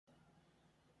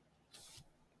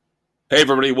Hey,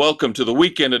 everybody, welcome to the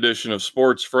weekend edition of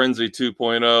Sports Frenzy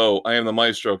 2.0. I am the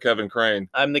maestro, Kevin Crane.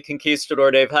 I'm the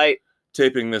conquistador, Dave Height.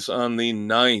 Taping this on the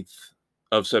 9th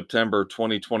of September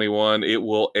 2021. It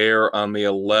will air on the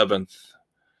 11th,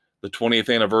 the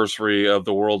 20th anniversary of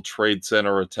the World Trade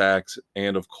Center attacks.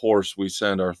 And of course, we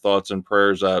send our thoughts and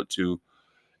prayers out to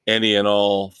any and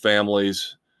all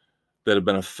families that have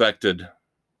been affected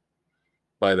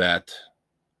by that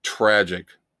tragic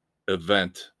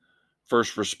event.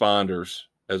 First responders,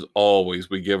 as always,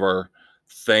 we give our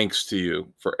thanks to you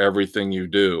for everything you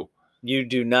do. You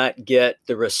do not get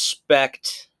the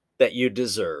respect that you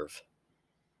deserve.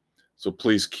 So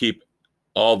please keep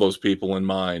all those people in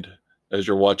mind as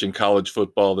you're watching college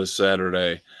football this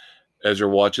Saturday, as you're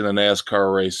watching the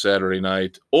NASCAR race Saturday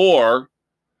night, or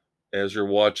as you're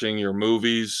watching your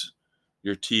movies,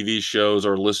 your TV shows,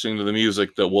 or listening to the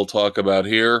music that we'll talk about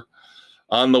here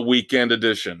on the weekend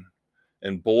edition.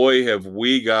 And boy, have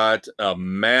we got a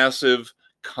massive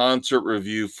concert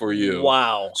review for you.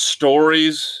 Wow.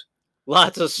 Stories.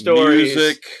 Lots of stories.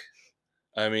 Music.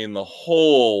 I mean, the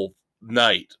whole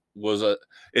night was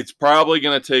it's probably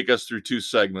going to take us through two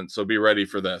segments, so be ready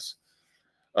for this.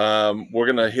 We're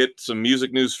going to hit some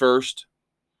music news first.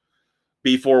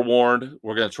 Be forewarned,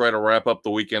 we're going to try to wrap up the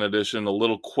weekend edition a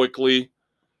little quickly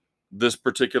this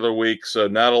particular week. So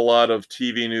not a lot of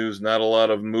TV news, not a lot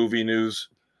of movie news.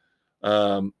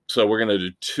 So we're going to do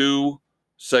two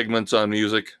segments on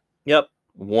music. Yep.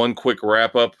 One quick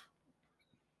wrap up.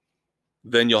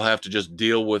 Then you'll have to just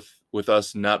deal with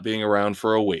us not being around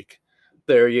for a week.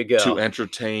 There you go. To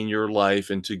entertain your life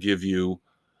and to give you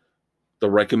the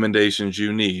recommendations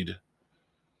you need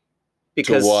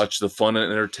to watch the fun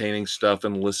and entertaining stuff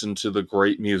and listen to the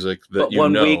great music that but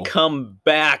when we come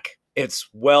back, it's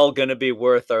well going to be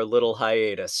worth our little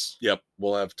hiatus. Yep.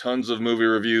 We'll have tons of movie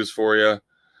reviews for you.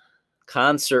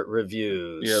 Concert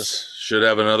reviews. Yes. Should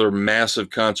have another massive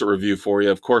concert review for you.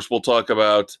 Of course, we'll talk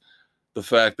about the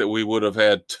fact that we would have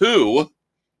had two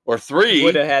or three.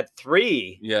 Would have had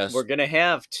three. Yes. We're going to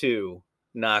have two,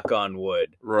 knock on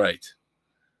wood. Right.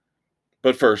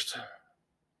 But first,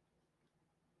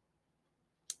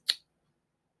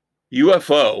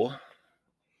 UFO,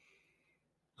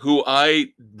 who I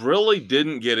really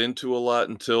didn't get into a lot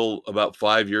until about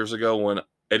 5 years ago when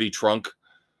Eddie Trunk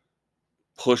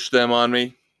pushed them on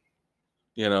me.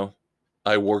 You know,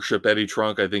 I worship Eddie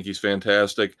Trunk. I think he's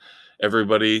fantastic.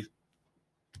 Everybody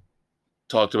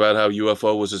talked about how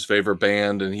UFO was his favorite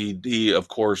band, and he of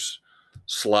course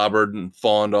slobbered and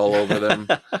fawned all over them.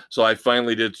 So I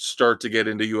finally did start to get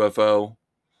into UFO.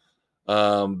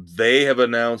 They have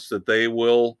announced that they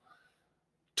will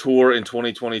tour in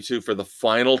 2022 for the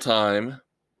final time.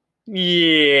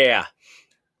 Yeah.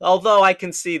 Although I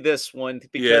can see this one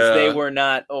because they were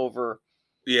not over.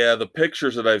 Yeah, the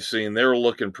pictures that I've seen, they're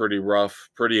looking pretty rough,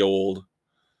 pretty old.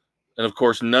 And of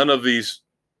course, none of these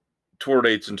tour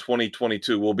dates in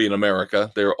 2022 will be in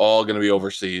America. They're all going to be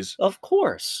overseas. Of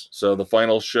course. So the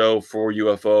final show for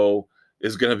UFO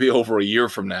is going to be over a year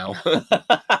from now.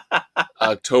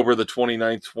 October the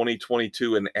 29th,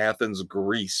 2022 in Athens,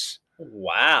 Greece.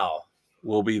 Wow.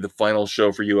 Will be the final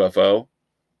show for UFO.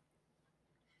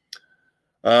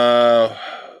 I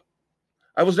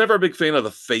was never a big fan of the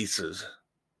faces.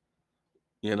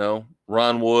 You know,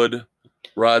 Ron Wood,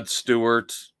 Rod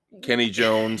Stewart, Kenny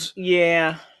Jones.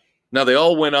 Yeah. Now, they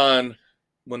all went on,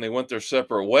 when they went their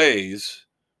separate ways,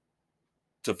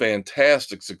 to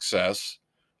fantastic success.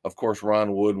 Of course,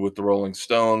 Ron Wood with the Rolling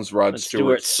Stones, Rod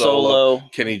Stewart solo,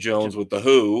 Kenny Jones with the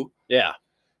Who. Yeah.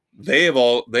 They've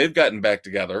gotten back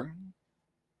together.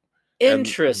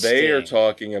 Interesting. And they are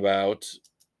talking about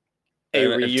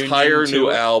an entire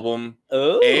new album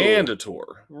and a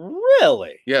tour.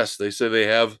 Really? Yes, they say they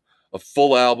have a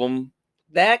full album.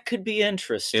 That could be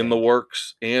interesting. In the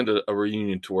works, and a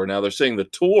reunion tour. Now they're saying the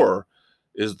tour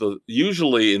is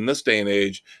usually in this day and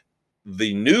age,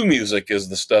 the new music is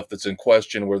the stuff that's in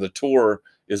question, where the tour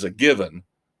is a given.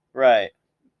 Right.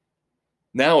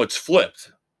 Now it's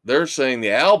flipped. They're saying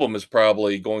the album is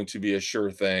probably going to be a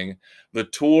sure thing. The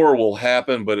tour will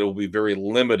happen, but it will be very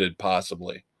limited,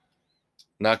 possibly.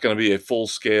 Not going to be a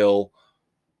full-scale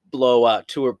blowout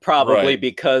tour, probably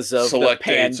because of select the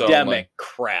pandemic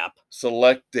crap.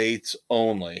 Select dates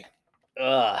only.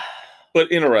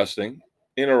 But interesting.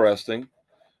 Something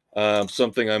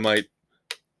I might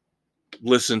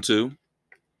listen to.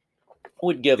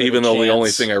 Would give it even a though chance. The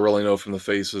only thing I really know from the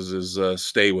faces is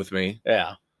 "Stay With Me."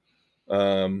 Yeah.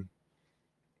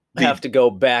 Have to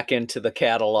go back into the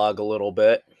catalog a little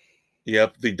bit.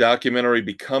 Yep, the documentary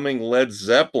 "Becoming Led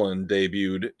Zeppelin"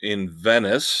 debuted in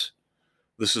Venice.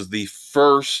 This is the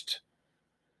first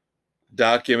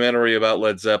documentary about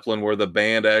Led Zeppelin where the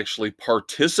band actually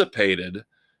participated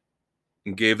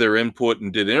and gave their input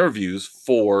and did interviews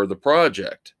for the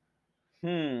project.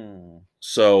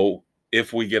 So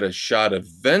if we get a shot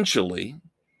eventually,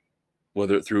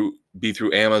 whether it be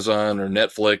through Amazon or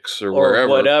Netflix or wherever,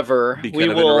 whatever, it'd be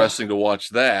kind of interesting to watch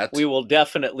that. We will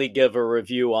definitely give a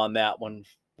review on that one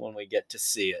when we get to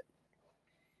see it.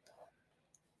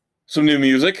 Some new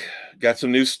music, got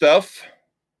some new stuff.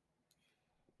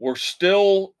 We're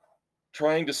still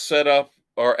trying to set up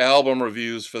our album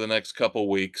reviews for the next couple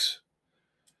weeks.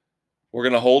 We're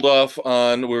going to hold off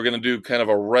on, we're going to do kind of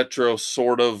a retro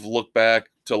sort of look back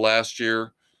to last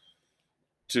year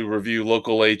to review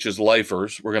Local H's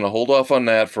Lifers. We're going to hold off on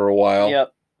that for a while.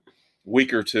 Yep.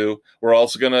 Week or two. We're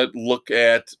also going to look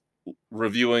at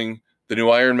reviewing the new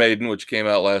Iron Maiden, which came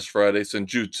out last Friday,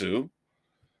 Senjutsu.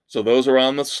 So those are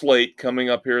on the slate coming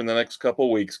up here in the next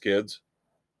couple weeks, kids.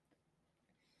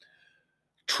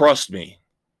 Trust me,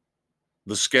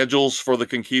 the schedules for the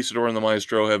Conquistador and the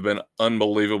Maestro have been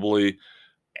unbelievably,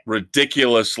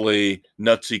 ridiculously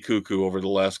nutsy cuckoo over the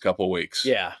last couple weeks.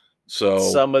 Yeah. So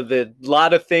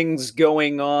lot of things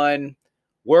going on,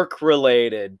 work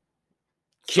related,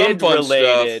 kid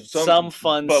related, some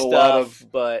fun stuff,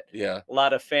 but a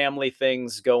lot of family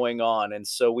things going on. And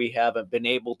so we haven't been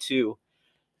able to.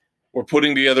 We're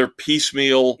putting together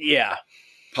piecemeal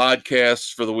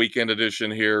podcasts for the weekend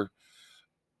edition here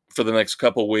for the next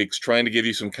couple weeks, trying to give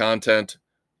you some content,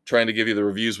 trying to give you the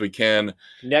reviews we can.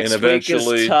 Next week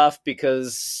is tough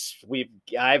because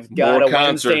I've got a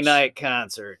Wednesday night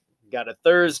concert, got a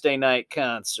Thursday night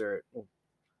concert.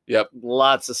 Yep.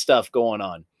 Lots of stuff going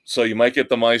on. So you might get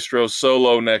the Maestro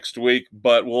solo next week,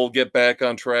 but we'll get back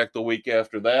on track the week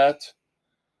after that.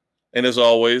 And as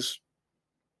always,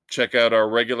 check out our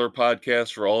regular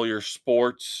podcast for all your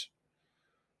sports,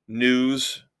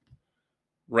 news,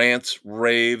 rants,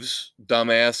 raves,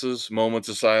 dumbasses, moments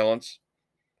of silence.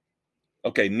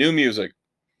 Okay, new music.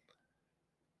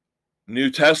 New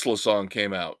Tesla song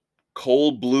came out.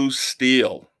 Cold Blue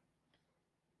Steel.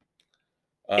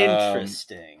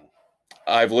 Interesting.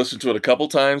 I've listened to it a couple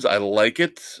times. I like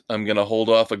it. I'm going to hold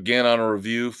off again on a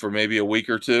review for maybe a week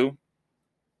or two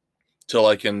till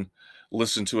I can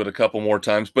listen to it a couple more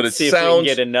times. But it See sounds, if we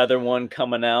can get another one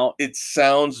coming out. It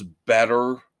sounds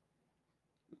better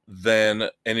than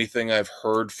anything I've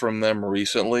heard from them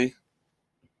recently.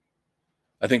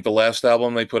 I think the last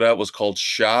album they put out was called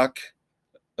Shock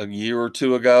a year or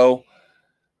two ago.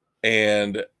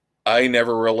 And I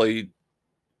never really,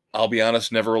 I'll be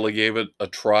honest, never really gave it a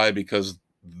try because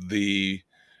the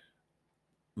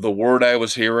word I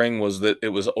was hearing was that it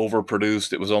was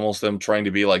overproduced. It was almost them trying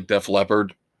to be like Def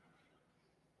Leppard.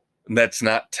 And that's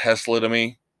not Tesla to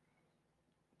me.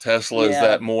 Tesla is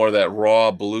that more that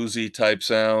raw bluesy type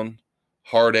sound,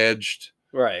 hard-edged.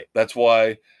 Right. That's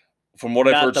why, from what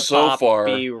I've heard so far,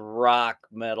 rock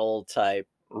metal type.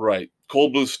 Right.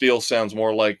 Cold Blue Steel sounds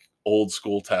more like old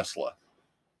school Tesla.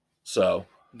 So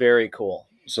very cool.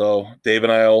 So Dave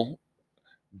and I'll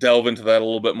delve into that a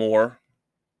little bit more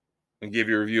and give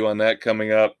you a review on that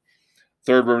coming up.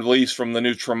 Third release from the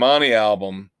new Tremonti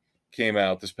album came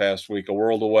out this past week, A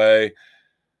World Away.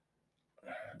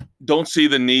 Don't see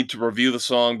the need to review the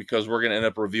song because we're going to end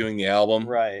up reviewing the album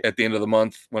at the end of the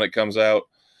month when it comes out.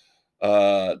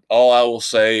 All I will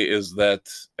say is that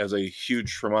as a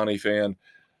huge Tremonti fan,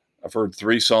 I've heard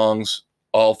 3 songs,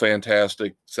 all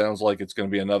fantastic. Sounds like it's going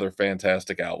to be another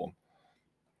fantastic album.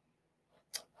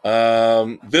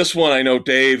 This one I know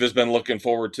Dave has been looking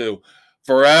forward to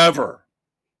forever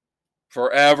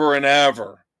and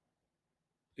ever.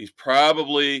 He's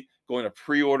probably going to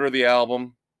pre-order the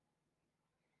album,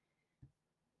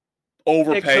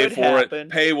 overpay for it,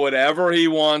 pay whatever he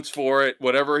wants for it,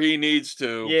 whatever he needs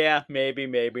to. Yeah,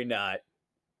 maybe not.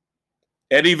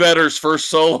 Eddie Vedder's first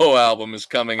solo album is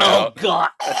coming out. Oh,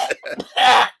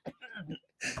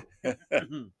 God.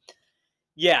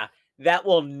 Yeah, that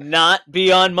will not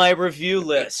be on my review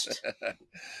list.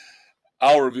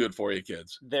 I'll review it for you,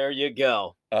 kids. There you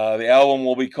go. The album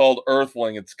will be called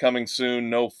Earthling. It's coming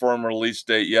soon. No firm release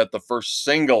date yet. The first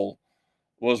single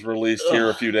was released here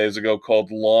a few days ago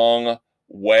called Long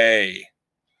Way.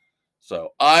 So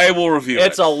I will review it.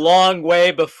 It's a long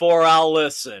way before I'll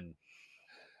listen.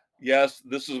 Yes,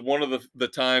 this is one of the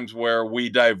times where we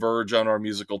diverge on our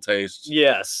musical tastes.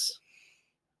 Yes.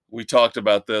 We talked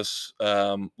about this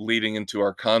leading into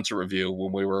our concert review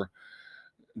when we were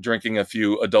drinking a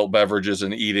few adult beverages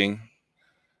and eating.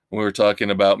 We were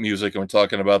talking about music and we're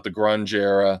talking about the grunge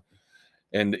era.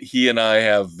 And he and I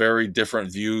have very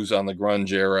different views on the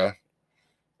grunge era.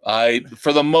 I,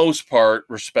 for the most part,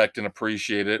 respect and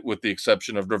appreciate it with the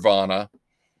exception of Nirvana.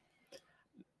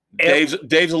 Dave's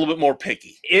a little bit more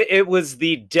picky. It was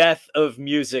the death of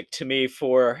music to me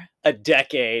for a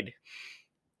decade.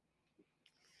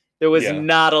 There was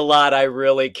not a lot I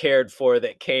really cared for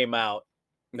that came out.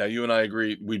 Now, you and I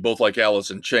agree. We both like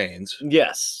Alice in Chains.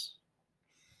 Yes.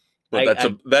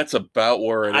 But that's about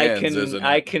where it ends, isn't it?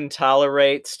 I can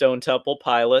tolerate Stone Temple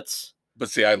Pilots. But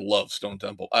see, I love Stone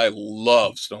Temple. I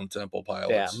love Stone Temple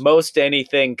Pilots. Yeah, most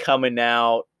anything coming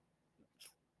out.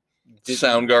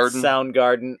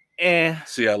 Soundgarden.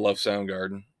 See, I love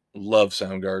Soundgarden. Love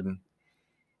Soundgarden.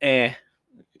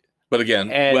 But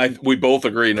again, we both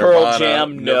agree. Pearl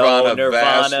Jam, Nirvana,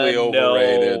 vastly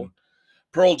overrated. No.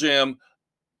 Pearl Jam,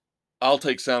 I'll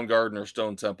take Soundgarden or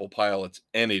Stone Temple Pilots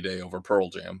any day over Pearl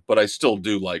Jam, but I still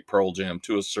do like Pearl Jam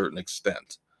to a certain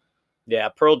extent. Yeah,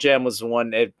 Pearl Jam was the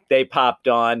one that they popped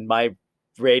on. My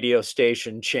radio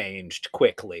station changed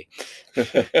quickly.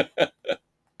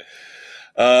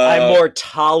 I'm more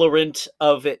tolerant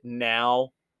of it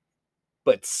now,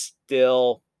 but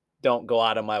still don't go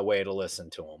out of my way to listen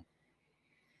to them.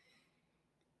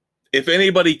 If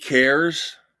anybody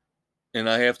cares, and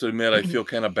I have to admit, I feel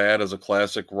kind of bad as a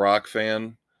classic rock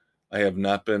fan. I have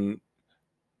not been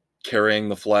carrying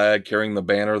the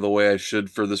banner the way I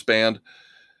should for this band,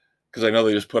 because I know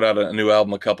they just put out a new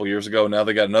album a couple years ago. Now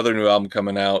they got another new album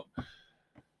coming out.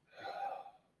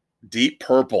 Deep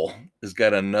Purple has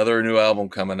got another new album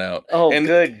coming out. Oh, and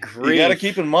good grief. You got to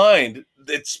keep in mind,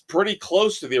 it's pretty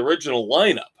close to the original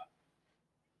lineup.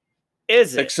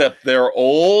 Is it? Except they're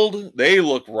old. They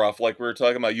look rough. Like we were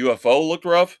talking about, UFO looked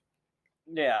rough.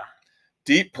 Yeah.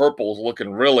 Deep Purple's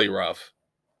looking really rough.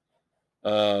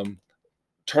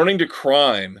 Turning to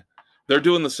Crime. They're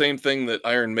doing the same thing that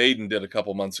Iron Maiden did a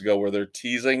couple months ago, where they're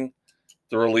teasing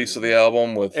the release of the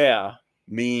album with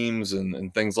memes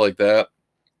and things like that.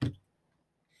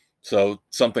 So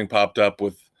something popped up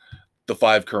with the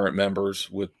 5 current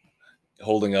members with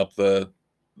holding up the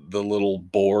little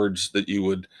boards that you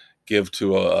would give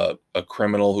to a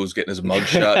criminal who's getting his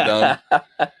mugshot done.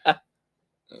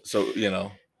 So,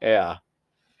 Yeah.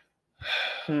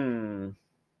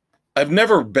 I've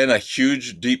never been a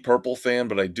huge Deep Purple fan,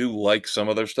 but I do like some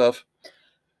of their stuff.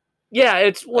 Yeah,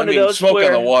 it's one of those Smoke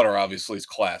on the Water obviously is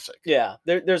classic. Yeah,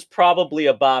 there's probably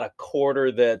about a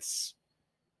quarter that's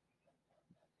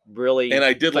really and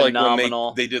I did phenomenal.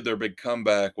 Like when they did their big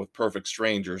comeback with Perfect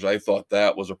Strangers. I thought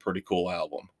that was a pretty cool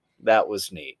album. That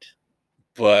was neat.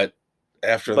 But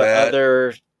after that,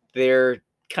 they're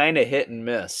kind of hit and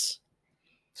miss.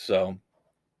 So,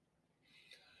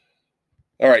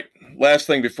 all right, last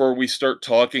thing before we start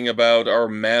talking about our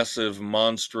massive,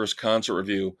 monstrous concert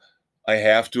review, I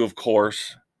have to, of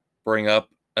course, bring up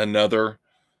another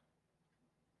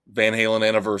Van Halen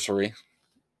anniversary,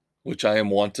 which I am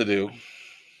wont to do.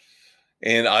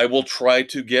 And I will try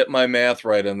to get my math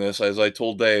right on this. As I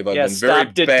told Dave, I've been very bad.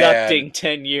 Stop deducting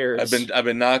 10 years. I've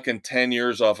been knocking 10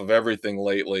 years off of everything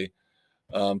lately.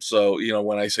 So,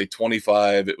 when I say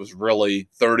 25, it was really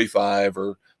 35,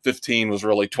 or 15 was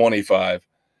really 25.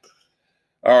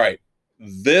 All right.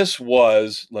 This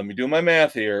was, let me do my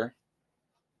math here,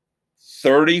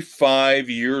 35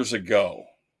 years ago.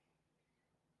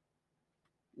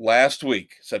 Last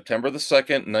week, September the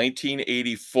 2nd,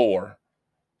 1984.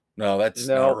 No, that's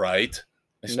not right.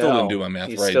 I still didn't do my math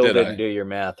right, did I? You still didn't do your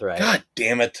math right. God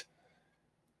damn it.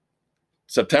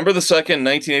 September the 2nd,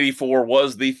 1984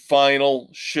 was the final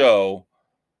show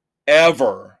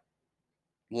ever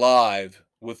live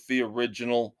with the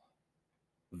original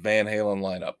Van Halen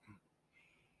lineup.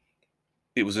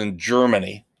 It was in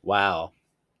Germany. Wow.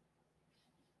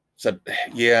 So,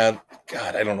 yeah,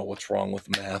 God, I don't know what's wrong with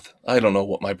math. I don't know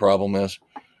what my problem is.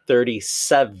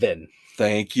 37.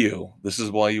 Thank you. This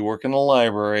is why you work in the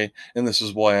library, and this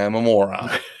is why I'm a moron.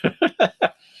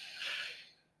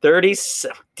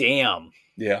 37. Damn.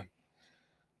 Yeah.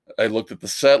 I looked at the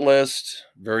set list.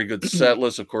 Very good set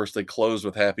list. Of course, they closed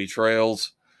with Happy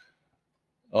Trails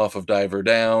off of Diver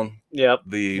Down. Yep.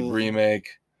 The remake.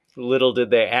 Little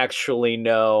did they actually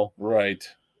know. Right.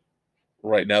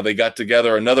 Now they got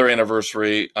together another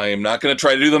anniversary. I am not going to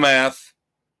try to do the math.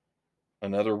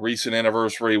 Another recent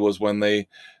anniversary was when they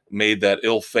made that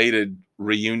ill-fated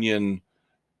reunion,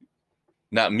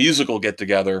 not musical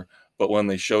get-together, but when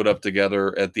they showed up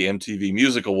together at the MTV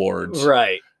Music Awards.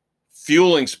 Right.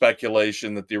 Fueling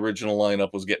speculation that the original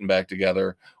lineup was getting back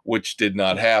together, which did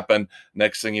not happen.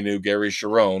 Next thing you knew, Gary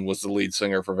Cherone was the lead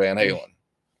singer for Van Halen.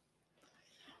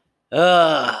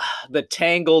 The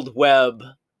tangled web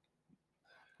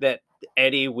that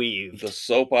Eddie weaved. The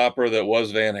soap opera that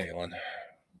was Van Halen.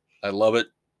 I love it.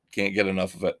 Can't get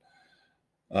enough of it.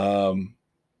 All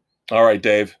right,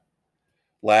 Dave.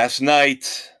 Last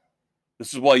night,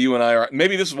 This is why you and I are.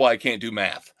 Maybe this is why I can't do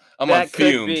math. I'm on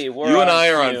fumes. You and I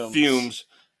are on fumes.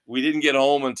 We didn't get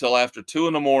home until after 2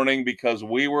 a.m. because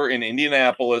we were in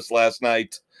Indianapolis last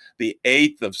night, the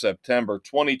 8th of September,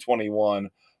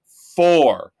 2021,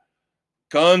 for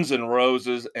Guns N'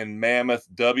 Roses and Mammoth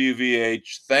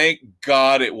WVH. Thank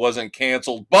God it wasn't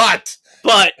canceled. But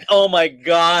oh my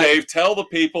God, Dave, tell the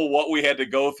people what we had to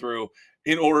go through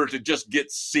in order to just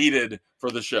get seated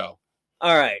for the show.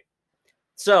 All right.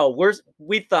 So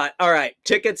we thought, all right,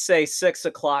 tickets say 6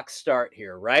 o'clock start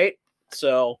here, right?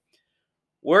 So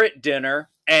we're at dinner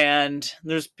and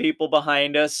there's people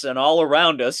behind us and all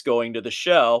around us going to the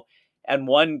show. And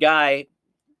one guy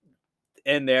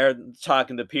in there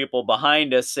talking to people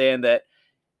behind us saying that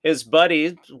his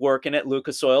buddy working at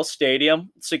Lucas Oil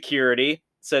Stadium security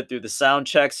said through the sound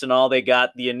checks and all, they got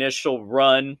the initial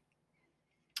run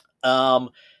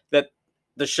that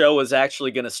the show was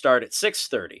actually going to start at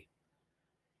 6:30.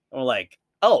 And we're like,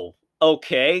 oh,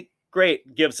 okay,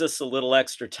 great. Gives us a little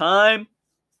extra time.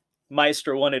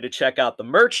 Meister wanted to check out the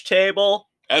merch table.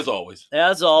 As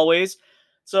always.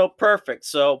 So perfect.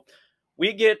 So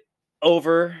we get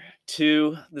over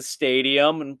to the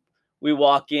stadium and we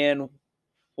walk in.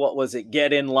 What was it?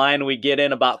 Get in line. We get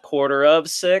in about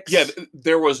 6:15. Yeah,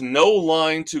 there was no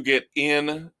line to get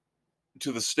in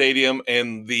to the stadium,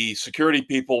 and the security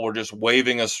people were just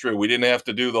waving us through. We didn't have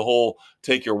to do the whole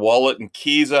take your wallet and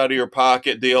keys out of your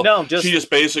pocket deal. No, she just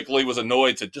basically was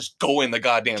annoyed to just go in the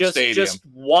goddamn stadium. Just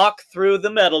walk through the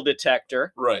metal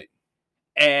detector. Right.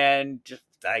 And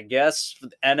I guess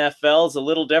NFL is a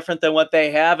little different than what they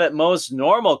have at most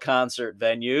normal concert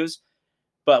venues,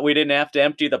 but we didn't have to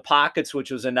empty the pockets,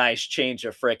 which was a nice change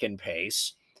of frickin'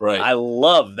 pace. Right. I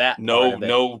love that.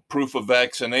 No proof of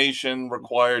vaccination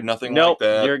required, nothing like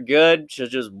that. You're good. You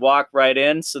just walk right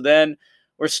in. So then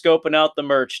we're scoping out the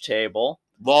merch table.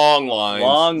 Long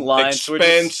lines.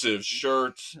 Expensive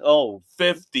shirts. Oh,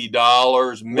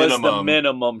 $50 minimum. Was the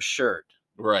minimum shirt.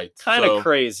 Right. Kind of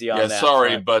crazy on that. Yeah, sorry,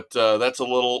 front. But that's a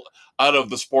little out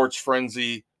of the Sports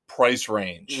Frenzy price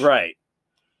range. Right.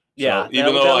 Yeah. So,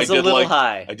 even though I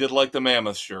did like the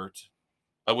Mammoth shirt,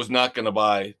 I was not going to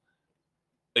buy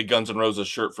a Guns N' Roses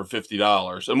shirt for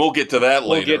 $50, and we'll get to that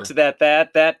later. We'll get to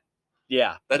that.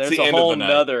 Yeah, that's the end of the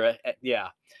night. Yeah.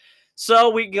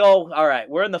 So we go. All right,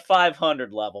 we're in the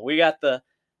 500 level. We got the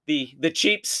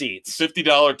cheap seats,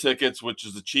 $50 tickets, which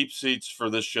is the cheap seats for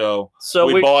this show. So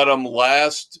we bought them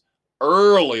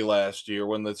early last year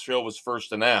when the show was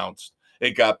first announced.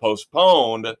 It got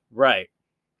postponed, right,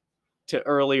 to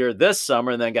earlier this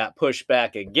summer, and then got pushed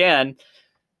back again.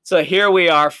 So here we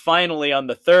are, finally on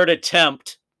the third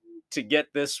attempt to get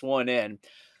this one in.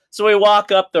 So we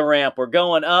walk up the ramp. We're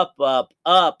going up.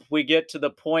 We get to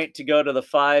the point to go to the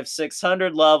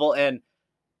 500-600 level, and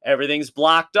everything's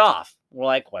blocked off. We're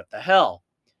like, what the hell?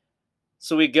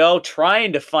 So we go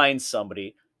trying to find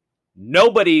somebody.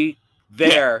 Nobody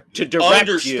there to direct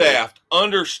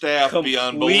Understaffed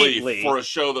beyond belief for a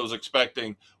show that was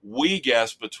expecting, we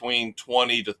guess, between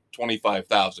 20 to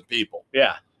 25,000 people.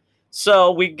 Yeah.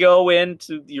 So we go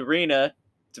into the arena,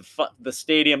 to the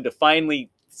stadium, to finally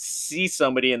see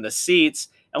somebody in the seats,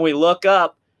 and we look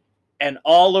up, and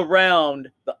all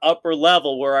around the upper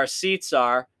level where our seats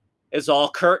are is all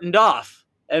curtained off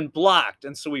and blocked.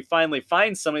 And so we finally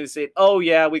find somebody to say, oh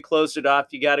yeah, we closed it off.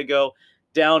 You got to go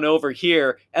down over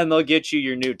here and they'll get you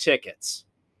your new tickets.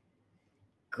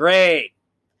 Great.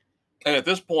 And at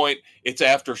this point, it's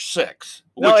after 6.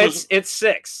 No, it's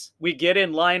 6. We get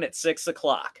in line at 6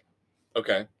 o'clock.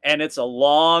 Okay. And it's a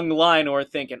long line, and we're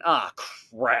thinking,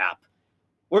 crap.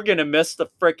 We're going to miss the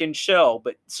frickin' show.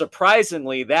 But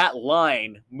surprisingly, that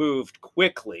line moved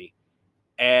quickly.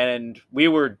 And we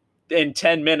were, in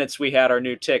 10 minutes, we had our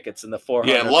new tickets in the 400.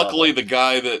 Yeah, luckily level. The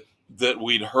guy that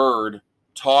we'd heard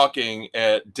talking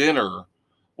at dinner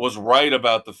was right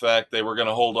about the fact they were going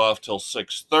to hold off till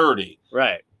 6:30.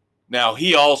 Right. Now,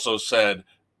 he also said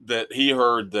that he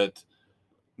heard that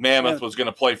Mammoth was going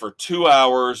to play for 2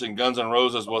 hours and Guns N'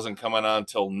 Roses wasn't coming on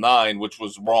till 9, which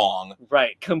was wrong.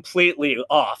 Right. Completely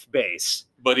off base.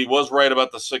 But he was right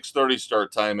about the 6:30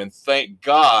 start time. And thank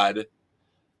God,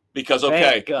 because,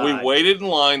 we waited in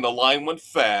line. The line went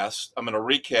fast. I'm going to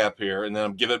recap here, and then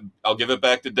I'll give it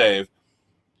back to Dave.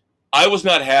 I was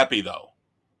not happy, though.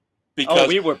 Because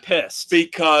we were pissed.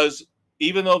 Because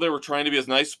even though they were trying to be as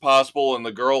nice as possible, and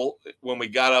the girl, when we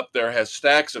got up there, has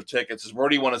stacks of tickets, says, where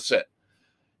do you want to sit?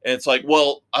 And it's like,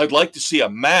 well, I'd like to see a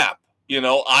map.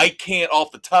 I can't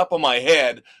off the top of my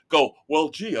head go, well,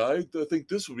 gee, I think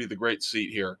this would be the great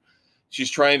seat here.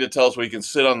 She's trying to tell us we can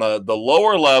sit on the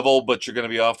lower level, but you're going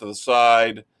to be off to the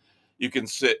side. You can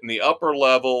sit in the upper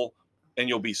level, and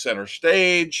you'll be center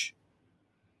stage.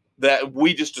 that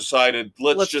we just decided,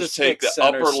 let's just take the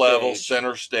upper level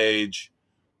center stage.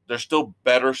 There's still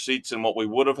better seats than what we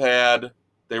would have had.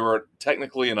 They were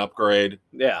technically an upgrade.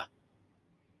 Yeah.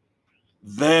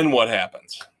 Then what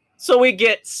happens? So we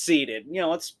get seated. You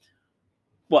know, it's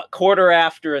what, quarter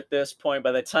after at this point.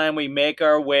 By the time we make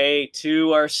our way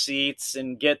to our seats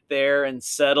and get there and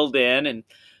settled in, and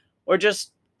we're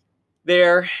just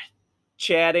there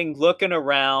chatting, looking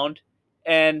around,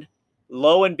 and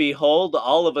lo and behold,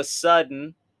 all of a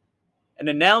sudden, an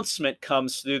announcement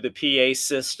comes through the PA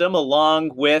system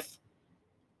along with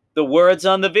the words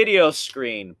on the video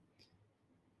screen.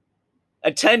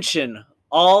 Attention,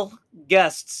 all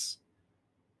guests.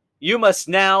 You must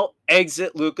now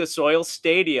exit Lucas Oil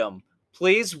Stadium.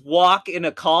 Please walk in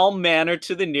a calm manner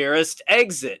to the nearest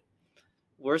exit.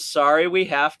 We're sorry we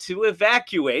have to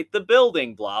evacuate the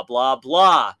building, blah, blah,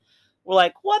 blah. We're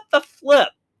like, what the flip?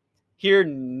 Hear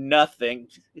nothing.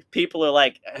 People are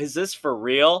like, is this for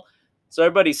real? So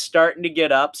everybody's starting to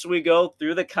get up. So we go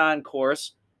through the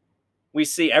concourse. We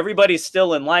see everybody's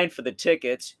still in line for the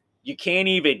tickets. You can't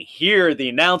even hear the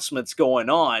announcements going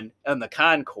on in the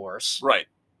concourse. Right.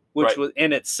 Which was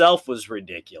in itself was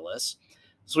ridiculous.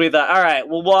 So we thought, all right,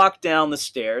 we'll walk down the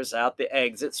stairs, out the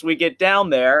exit. So we get down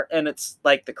there, and it's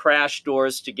like the crash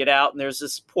doors to get out, and there's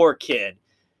this poor kid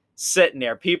sitting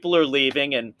there. People are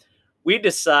leaving, and we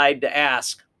decide to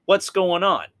ask, what's going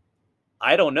on?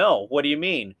 I don't know. What do you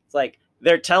mean? It's like,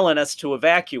 they're telling us to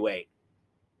evacuate.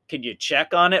 Can you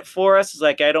check on it for us? It's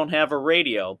like, I don't have a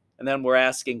radio. And then we're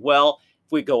asking, well,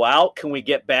 if we go out, can we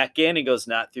get back in? He goes,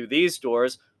 not through these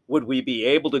doors. Would we be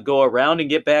able to go around and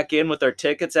get back in with our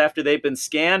tickets after they've been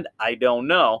scanned? I don't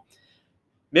know.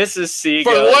 Mrs. C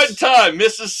goes, for one time,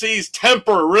 Mrs. C's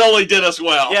temper really did us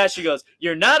well. Yeah, she goes,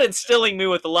 you're not instilling me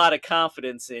with a lot of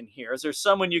confidence in here. Is there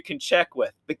someone you can check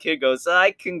with? The kid goes,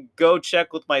 I can go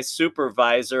check with my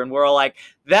supervisor. And we're all like,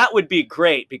 that would be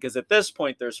great, because at this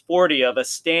point, there's 40 of us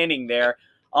standing there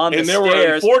on the stairs. And there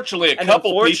were, unfortunately, a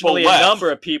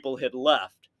number of people had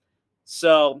left.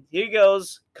 So he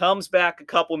goes, comes back a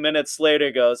couple minutes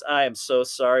later, goes, I am so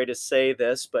sorry to say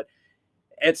this, but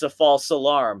it's a false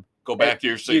alarm. Go back to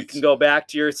your seats. You can go back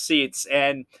to your seats.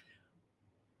 And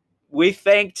we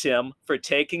thanked him for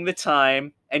taking the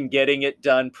time and getting it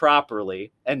done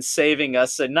properly and saving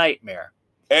us a nightmare.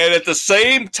 And at the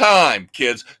same time,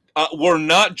 kids, we're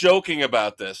not joking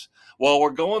about this. While we're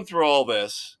going through all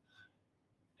this,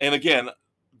 and again,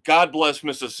 God bless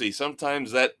Mrs. C.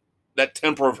 Sometimes that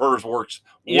temper of hers works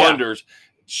wonders.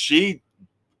 She,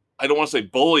 I don't want to say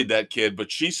bullied that kid,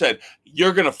 but she said,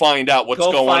 you're going to find out what's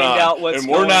going on. And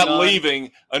we're not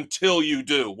leaving until you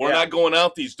do. We're not going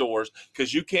out these doors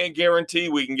because you can't guarantee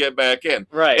we can get back in.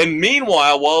 Right. And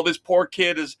meanwhile, while this poor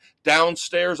kid is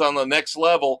downstairs on the next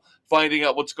level finding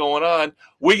out what's going on,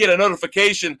 we get a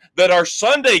notification that our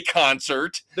Sunday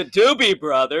concert, the Doobie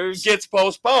Brothers, gets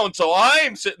postponed. So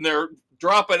I'm sitting there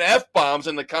dropping F-bombs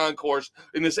in the concourse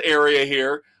in this area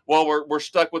here while we're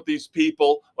stuck with these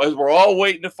people as we're all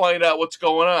waiting to find out what's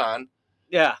going on.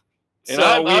 Yeah. And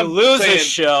so we lose a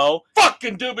show.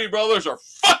 Fucking Doobie Brothers are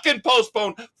fucking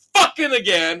postponed fucking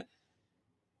again.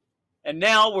 And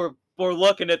now we're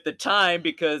looking at the time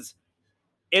because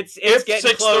it's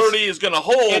getting 6:30 is going to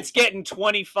hold. It's getting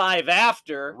 25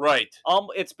 after. Right.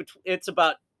 It's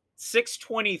about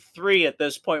 6:23 at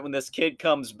this point when this kid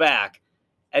comes back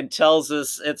and tells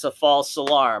us it's a false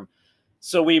alarm.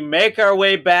 So we make our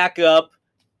way back up,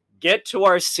 get to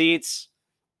our seats,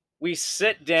 we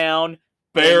sit down,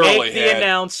 make the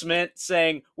announcement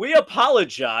saying, we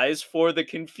apologize for the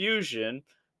confusion,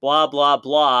 blah, blah,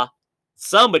 blah.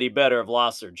 Somebody better have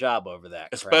lost their job over that.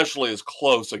 Especially as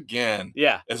close again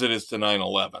as it is to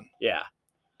 9/11. Yeah.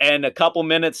 And a couple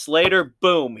minutes later,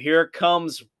 boom, here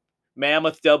comes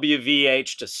Mammoth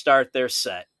WVH to start their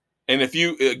set. And if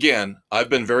you, again, I've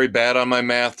been very bad on my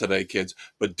math today, kids,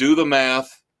 but do the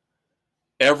math.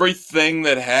 Everything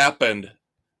that happened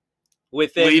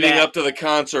leading up to the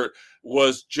concert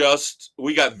was just,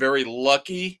 we got very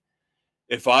lucky.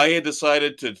 If I had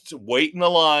decided to wait in the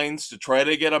lines to try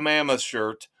to get a Mammoth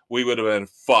shirt, we would have been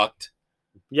fucked.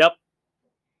 Yep.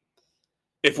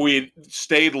 If we had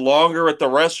stayed longer at the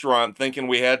restaurant thinking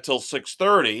we had till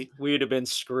 6:30, we'd have been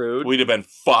screwed. We'd have been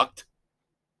fucked.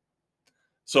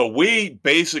 So we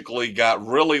basically got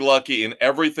really lucky and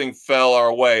everything fell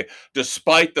our way,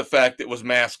 despite the fact it was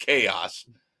mass chaos.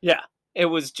 Yeah, it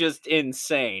was just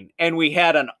insane. And we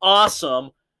had an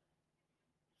awesome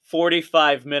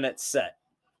 45-minute set.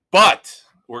 But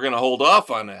we're going to hold off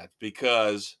on that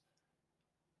because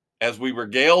as we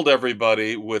regaled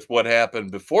everybody with what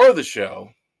happened before the show,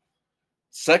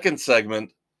 second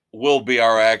segment will be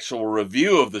our actual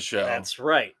review of the show. That's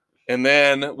right. And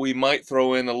then we might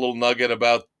throw in a little nugget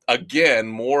about, again,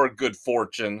 more good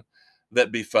fortune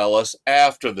that befell us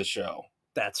after the show.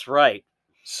 That's right.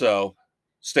 So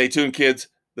stay tuned, kids.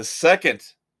 The second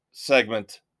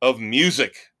segment of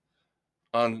music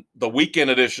on the weekend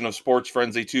edition of Sports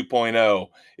Frenzy 2.0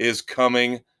 is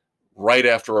coming right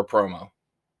after a promo.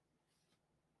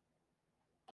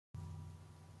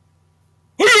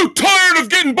 Are you tired of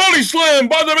getting body slammed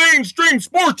by the mainstream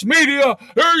sports media?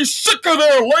 Are you sick of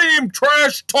their lame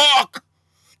trash talk?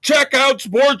 Check out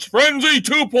Sports Frenzy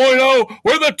 2.0,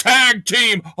 where the tag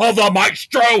team of the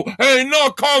Maestro and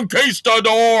the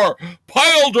Conquistador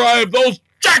pile drive those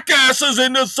jackasses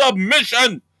into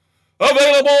submission.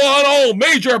 Available on all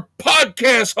major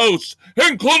podcast hosts,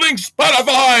 including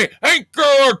Spotify,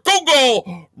 Anchor,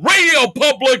 Google, Radio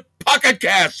Public, Pocket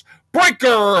Cast,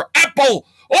 Breaker, Apple,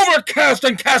 Overcast,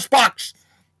 and CastBox.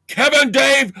 Kevin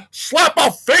Dave slap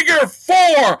a figure 4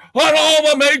 on all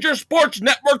the major sports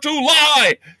networks who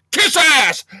lie, kiss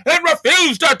ass, and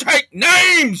refuse to take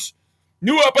names.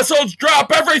 New episodes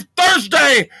drop every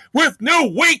Thursday with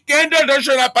new weekend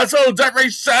edition episodes every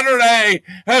Saturday.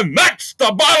 And that's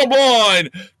the bottom line,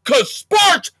 'cause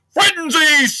Sports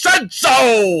Frenzy said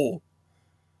so.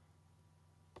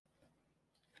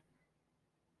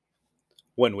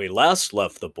 When we last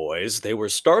left the boys, they were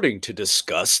starting to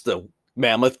discuss the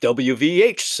Mammoth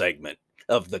WVH segment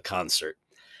of the concert.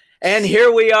 And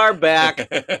here we are back.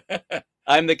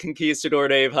 I'm the Conquistador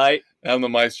Dave Height. I'm the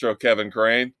Maestro Kevin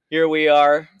Crane. Here we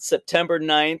are, September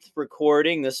 9th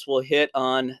recording. This will hit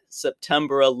on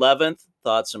September 11th.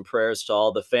 Thoughts and prayers to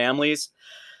all the families.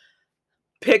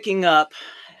 Picking up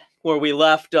where we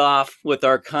left off with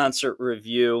our concert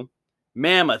review,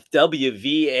 Mammoth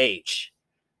WVH.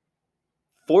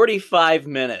 45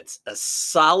 minutes, a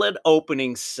solid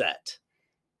opening set.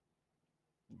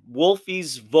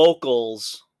 Wolfie's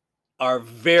vocals are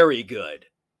very good.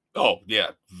 Oh,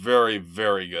 yeah. Very,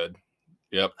 very good.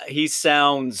 Yep. He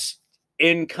sounds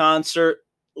in concert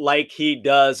like he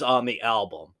does on the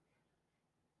album.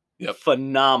 Yep.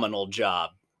 Phenomenal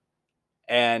job.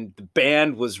 And the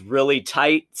band was really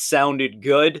tight, sounded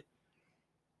good.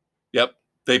 Yep.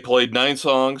 They played 9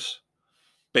 songs,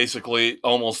 basically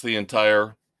almost the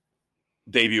entire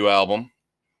debut album,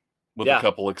 with a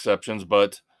couple exceptions,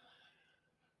 but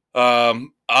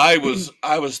I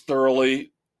was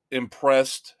thoroughly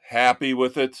impressed, happy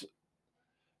with it.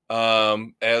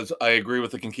 As I agree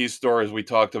with the Conquistador, as we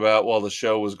talked about while the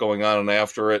show was going on and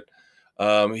after it,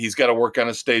 he's got to work on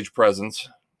his stage presence.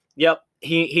 Yep,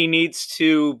 he needs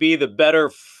to be the better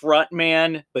front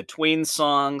man between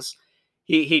songs.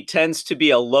 He tends to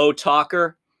be a low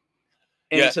talker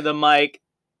into the mic.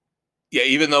 Yeah,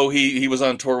 even though he was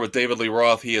on tour with David Lee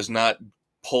Roth, he has not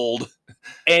pulled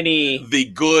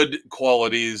the good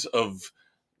qualities of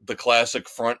the classic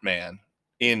frontman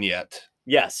in yet.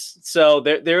 Yes, so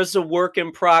there's a work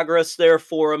in progress there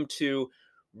for him to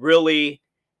really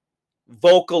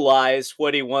vocalize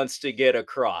what he wants to get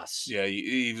across. Yeah,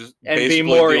 he was and be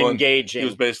more engaging. He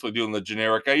was basically doing the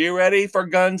generic, "Are you ready for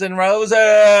Guns N'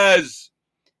 Roses?"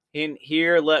 In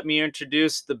here, let me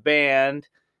introduce the band.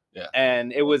 Yeah,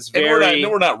 and it was very.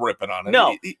 We're not ripping on him.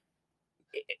 No,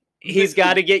 he's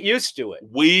got to get used to it.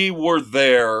 We were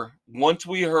there once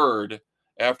we heard,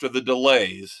 after the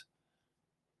delays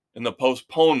and the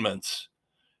postponements,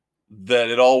 that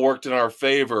it all worked in our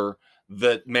favor,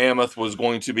 that Mammoth was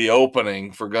going to be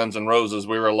opening for Guns N' Roses.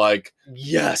 We were like,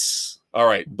 yes. All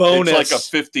right. Bonus. It's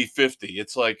like a 50-50.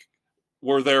 It's like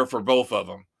we're there for both of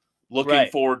them. Looking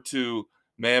forward to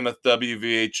Mammoth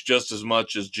WVH just as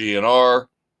much as GNR.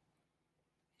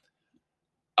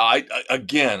 I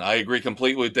agree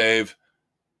completely with Dave.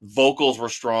 Vocals were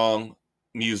strong.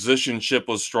 Musicianship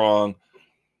was strong.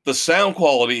 The sound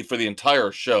quality for the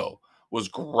entire show was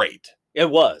great. It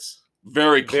was.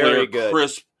 Very clear,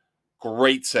 crisp,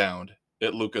 great sound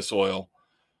at Lucas Oil.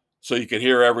 So you could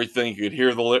hear everything. You could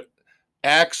hear the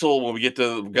Axl when we get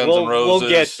to Guns N' Roses. We'll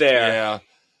get there.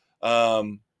 Yeah.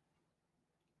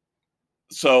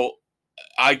 So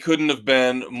I couldn't have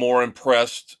been more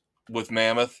impressed with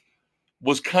Mammoth.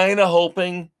 Was kind of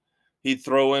hoping he'd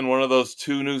throw in one of those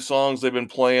 2 new songs they've been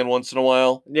playing once in a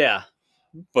while. Yeah.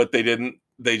 But they didn't.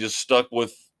 They just stuck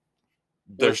with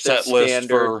their set list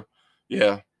for,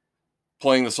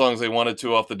 playing the songs they wanted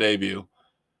to off the debut.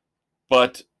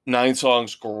 But 9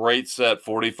 songs, great set,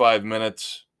 45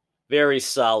 minutes. Very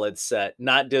solid set.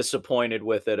 Not disappointed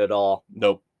with it at all.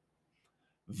 Nope.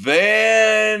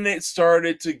 Then it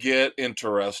started to get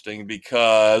interesting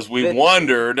because we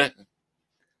wondered.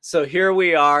 So here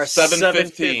we are,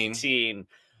 7:15.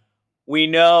 We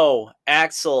know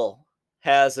Axl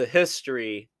has a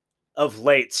history of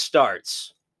late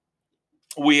starts.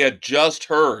 we had just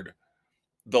heard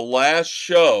the last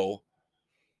show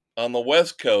on the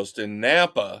West Coast in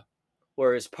Napa,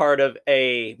 where it's part of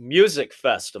a music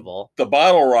festival, the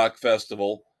Bottle Rock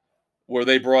Festival, where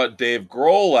they brought Dave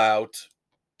Grohl out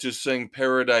to sing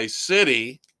Paradise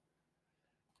City.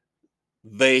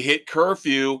 They hit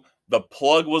curfew. The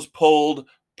plug was pulled.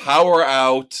 Power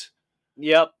out.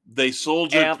 Yep. They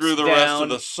soldiered through the rest of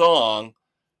the song,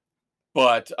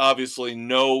 but obviously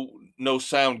no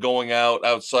sound going out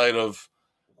outside of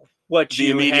what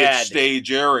the immediate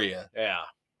stage area. Yeah.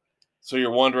 So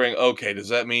you're wondering, okay, does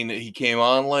that mean that he came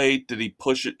on late? Did he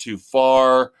push it too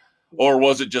far? Or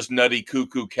was it just Nutty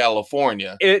Cuckoo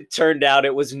California? It turned out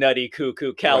it was Nutty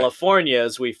Cuckoo California, right,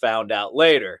 as we found out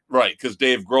later. Right, because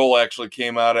Dave Grohl actually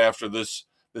came out after this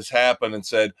happened and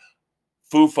said,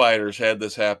 Foo Fighters had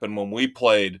this happen when we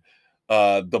played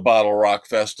the Bottle Rock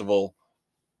Festival,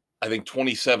 I think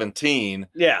 2017.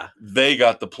 Yeah. They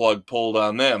got the plug pulled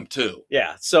on them, too.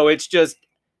 Yeah, so it's just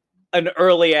an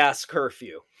early-ass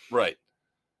curfew. Right.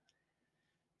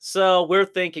 So we're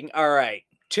thinking, all right,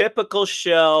 typical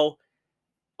show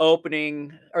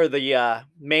opening, or the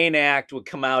main act would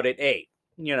come out at 8,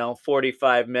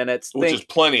 45 minutes. Which is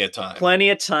plenty of time.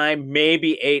 Plenty of time,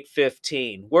 maybe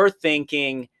 8:15. We're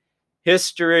thinking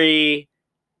history,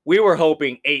 we were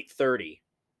hoping 8:30.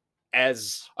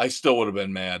 As I still would have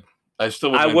been mad. I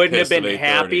wouldn't have been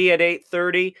happy at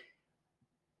 8:30,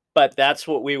 but that's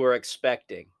what we were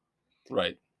expecting.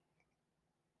 Right.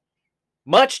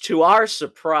 Much to our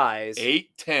surprise,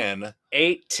 8:10,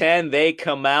 they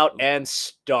come out and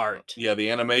start. Yeah, the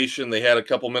animation, they had a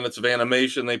couple minutes of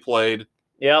animation they played.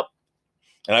 Yep.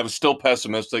 And I was still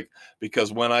pessimistic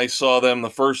because when I saw them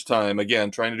the first time, again,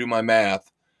 trying to do my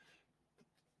math,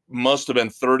 must have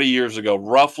been 30 years ago,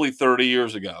 roughly 30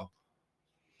 years ago,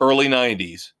 early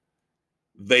 90s,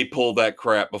 they pulled that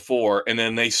crap before, and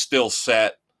then they still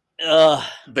sat.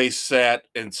 They sat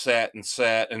and sat and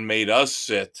sat and made us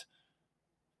sit.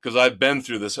 Because I've been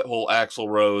through this whole Axl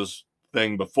Rose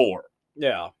thing before.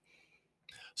 Yeah.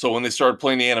 So when they started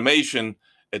playing the animation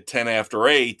at 10 after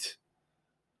 8,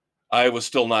 I was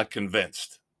still not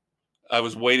convinced. I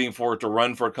was waiting for it to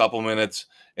run for a couple minutes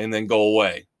and then go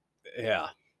away. Yeah.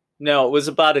 No, it was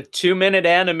about a 2-minute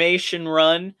animation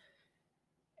run,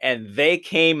 and they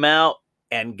came out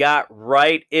and got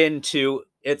right into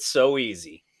It's So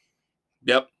Easy.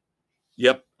 Yep.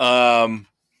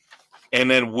 And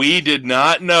then we did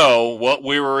not know what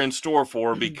we were in store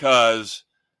for because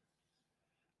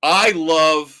I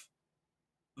love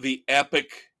the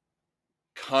epic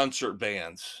concert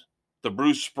bands, the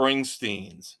Bruce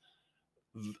Springsteens.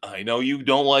 I know you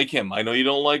don't like him. I know you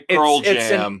don't like Pearl Jam.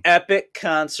 It's an epic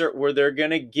concert where they're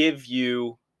going to give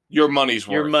you your money's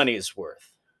worth. Your money's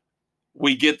worth.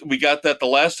 We got that. The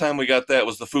last time we got that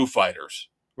was the Foo Fighters.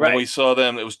 Right. When we saw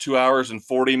them, it was 2 hours and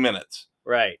 40 minutes.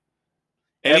 Right.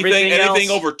 Anything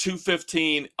over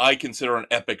 2:15, I consider an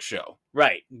epic show.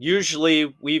 Right.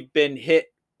 Usually we've been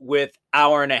hit with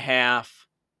hour and a half,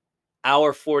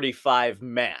 hour 45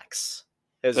 max.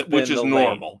 Which is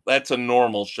normal. That's a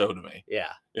normal show to me.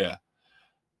 Yeah. Yeah.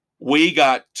 We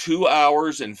got 2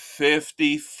 hours and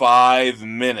 55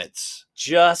 minutes.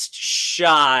 Just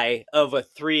shy of a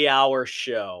 3-hour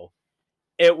show.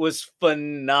 It was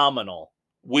phenomenal.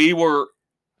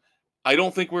 I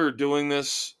don't think we were doing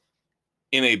this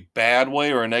in a bad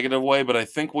way or a negative way, but I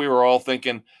think we were all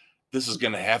thinking, this is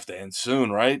going to have to end soon,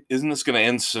 right? Isn't this going to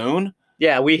end soon?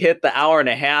 Yeah, we hit the hour and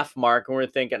a half mark, and we're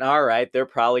thinking, all right, they're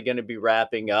probably going to be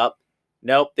wrapping up.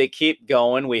 Nope, they keep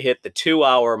going. We hit the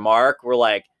 2-hour mark. We're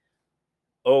like,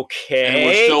 okay. And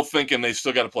we're still thinking they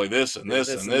still got to play this and this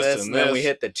and this. And then we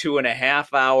hit the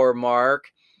 2.5-hour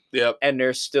mark. Yep. And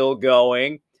they're still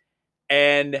going.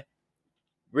 And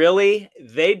really,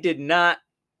 they did not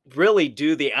really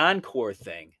do the encore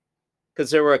thing,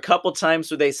 because there were a couple times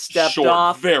where they stepped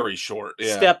off, very short,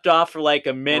 stepped off for like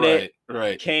a minute,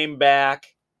 right, came back,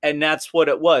 and that's what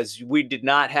it was. We did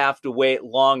not have to wait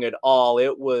long at all.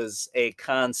 It was a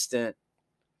constant,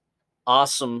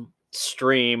 awesome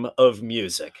stream of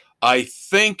music. I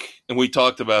think, and we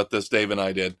talked about this, Dave and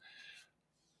I did,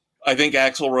 I think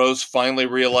Axl Rose finally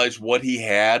realized what he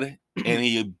had, and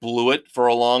he blew it for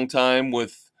a long time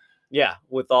with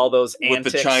all those antics.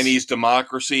 With the Chinese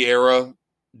Democracy era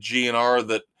GNR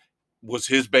that was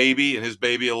his baby and his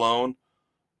baby alone.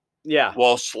 Yeah.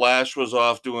 While Slash was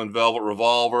off doing Velvet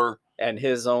Revolver. And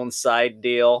his own side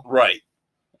deal. Right.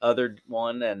 Other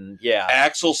one, and yeah.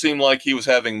 Axl seemed like he was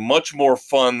having much more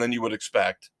fun than you would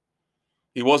expect.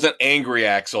 He wasn't angry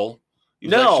Axl. He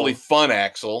was actually fun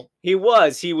Axl. He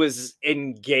was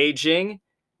engaging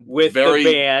with the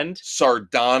band.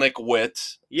 Sardonic wit.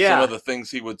 Yeah. Some of the things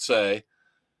he would say.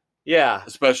 Yeah.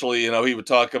 Especially, he would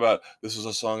talk about, this is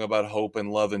a song about hope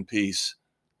and love and peace.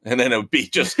 And then it would be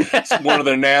just one of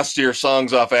their nastier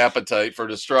songs off Appetite for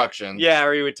Destruction. Yeah,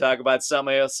 or he would talk about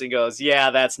somebody else and goes,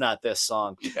 yeah, that's not this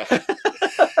song. Yeah.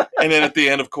 And then at the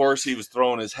end, of course, he was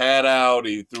throwing his hat out.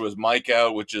 He threw his mic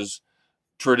out, which is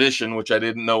tradition, which I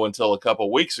didn't know until a couple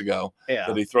of weeks ago,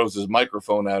 that he throws his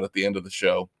microphone out at the end of the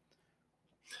show.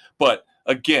 But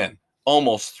again,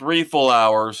 almost 3 full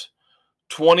hours,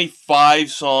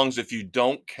 25 songs if you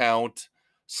don't count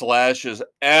Slash's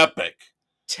epic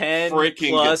 10 freaking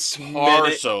plus guitar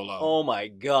minute solo. Oh my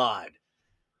God.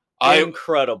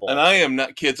 Incredible. And I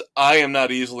am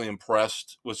not easily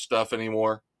impressed with stuff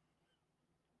anymore.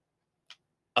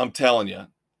 I'm telling you,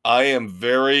 I am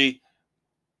very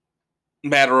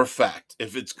matter of fact.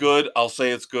 If it's good, I'll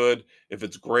say it's good. If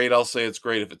it's great, I'll say it's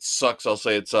great. If it sucks, I'll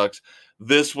say it sucks.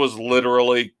 This was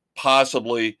literally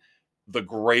possibly the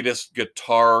greatest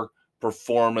guitar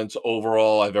performance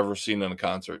overall I've ever seen in a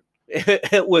concert.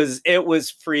 It was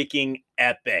freaking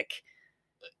epic.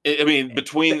 I mean,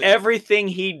 between everything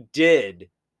he did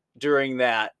during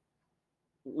that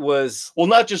was, well,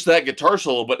 not just that guitar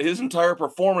solo, but his entire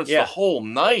performance the whole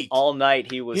night. All night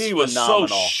he was so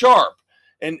sharp.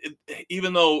 And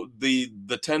even though the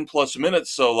 10 plus minute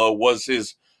solo was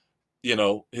his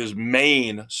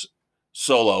main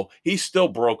solo, he still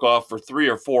broke off for 3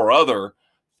 or 4 other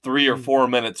 3 or 4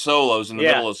 minute solos in the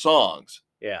middle of songs.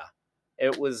 Yeah.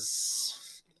 It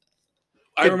was,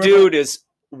 dude is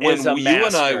a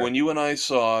master. When you and I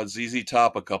saw ZZ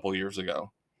Top a couple years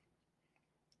ago,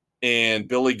 and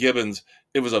Billy Gibbons,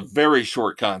 it was a very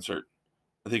short concert.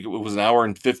 I think it was an hour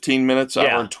and 15 minutes,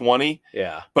 hour and 20.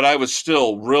 Yeah. But I was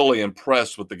still really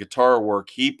impressed with the guitar work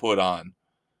he put on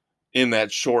in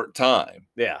that short time.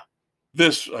 Yeah.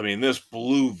 This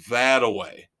blew that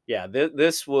away. Yeah,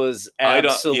 this was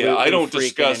absolutely I don't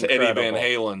discuss incredible. Eddie Van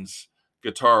Halen's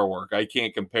guitar work. I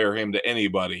can't compare him to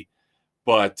anybody.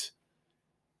 But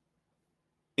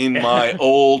in my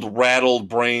old rattled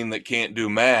brain that can't do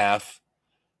math,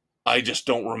 I just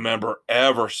don't remember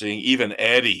ever seeing even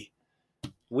Eddie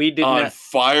on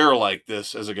fire like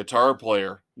this as a guitar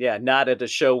player. Yeah, not at the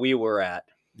show we were at.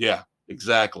 Yeah,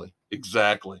 exactly.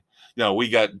 We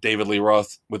got David Lee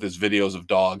Roth with his videos of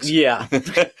dogs. Yeah.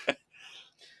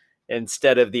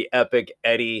 Instead of the epic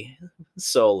Eddie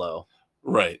solo.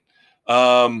 Right.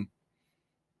 But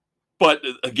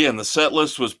again, the set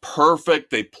list was perfect.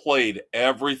 They played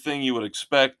everything you would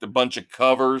expect, a bunch of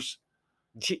covers.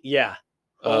 Yeah.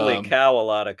 Holy cow, a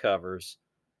lot of covers.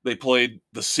 They played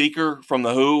The Seeker from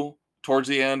The Who towards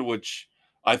the end, which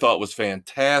I thought was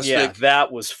fantastic. Yeah,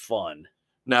 that was fun.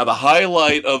 Now, the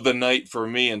highlight of the night for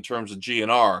me in terms of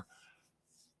GNR,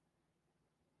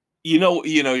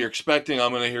 you're expecting, I'm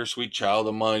going to hear Sweet Child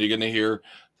of Mine. You're going to hear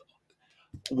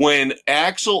when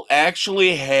Axl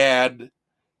actually had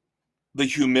the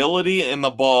humility and the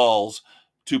balls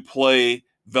to play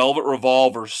Velvet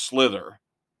Revolver Slither.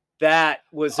 That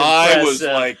was impressive. I was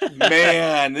like,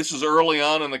 man, this is early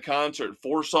on in the concert.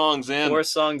 4 songs in. 4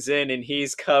 songs in, and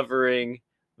he's covering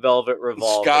Velvet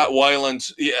Revolver. Scott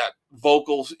Weiland's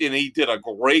vocals, and he did a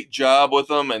great job with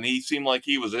them, and he seemed like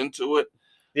he was into it.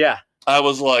 Yeah. I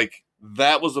was like,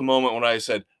 that was the moment when I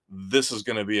said, this is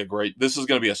going to be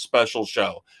a special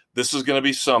show. This is going to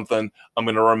be something I'm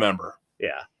going to remember.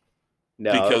 Yeah.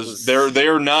 No, because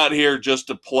they're not here just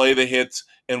to play the hits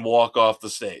and walk off the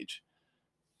stage.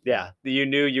 Yeah, you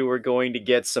knew you were going to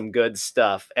get some good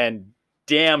stuff, and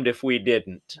damned if we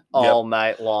didn't all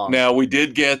night long. Now, we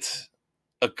did get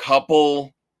a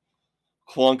couple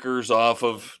clunkers off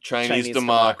of Chinese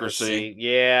Democracy.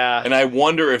 Yeah. And I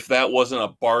wonder if that wasn't a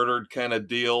bartered kind of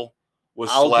deal with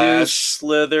I'll Slash. Do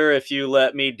Slither if you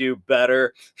let me do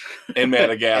better. In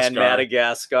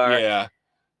Madagascar. Yeah.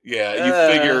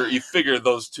 Yeah, you figure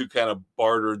those two kind of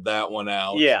bartered that one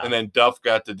out. Yeah. And then Duff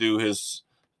got to do his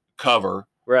cover.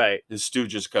 Right. His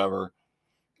Stooges cover.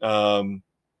 But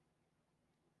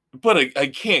I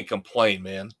can't complain,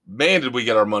 man. Man, did we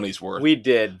get our money's worth. We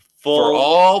did. For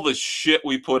all the shit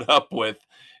we put up with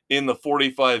in the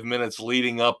 45 minutes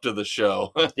leading up to the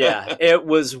show. Yeah, it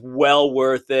was well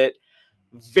worth it.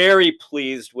 Very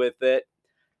pleased with it.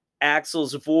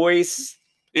 Axl's voice...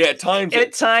 Yeah, at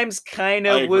times kind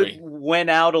of went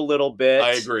out a little bit.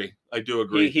 I agree. I do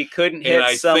agree. He couldn't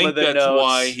hit some of the notes. And I think that's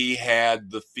why he had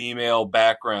the female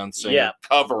background singer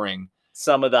covering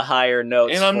some of the higher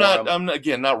notes. And I'm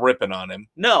not ripping on him.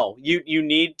 No, you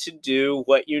need to do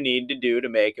what you need to do to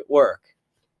make it work.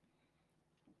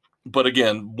 But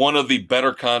again, one of the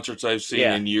better concerts I've seen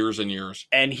in years and years.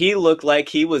 And he looked like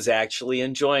he was actually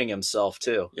enjoying himself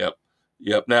too.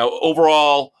 Yep. Now,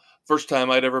 overall, first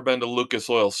time I'd ever been to Lucas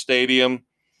Oil Stadium.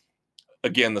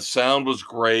 Again, the sound was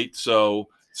great. So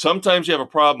sometimes you have a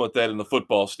problem with that in the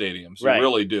football stadiums. You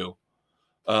really do.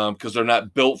 Because they're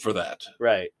not built for that.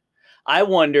 Right. I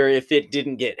wonder if it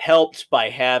didn't get helped by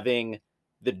having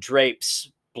the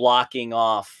drapes blocking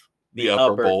off the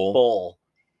upper bowl,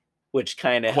 which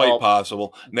kind of helped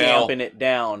possible. Dampen it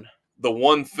down. The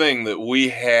one thing that we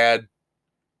had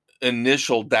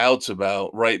initial doubts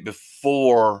about right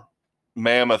before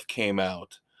Mammoth came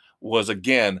out was,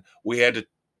 again, we had to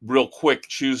real quick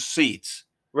choose seats,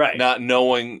 right? Not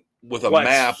knowing with a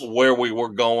map where we were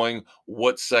going,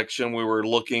 what section we were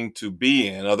looking to be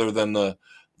in, other than the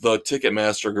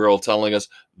Ticketmaster girl telling us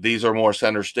these are more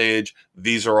center stage,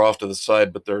 these are off to the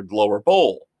side, but they're lower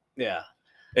bowl. Yeah.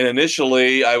 And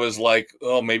initially I was like,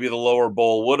 oh, maybe the lower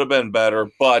bowl would have been better,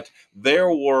 but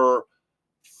there were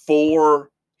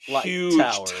 4 huge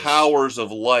towers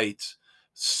of light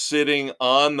sitting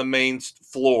on the main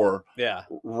floor,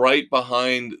 right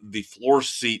behind the floor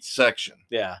seat section.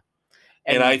 Yeah.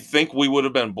 And I think we would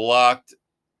have been blocked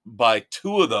by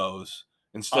 2 of those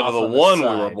instead of the one we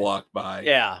were blocked by.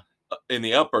 Yeah. In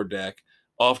the upper deck.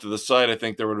 Off to the side, I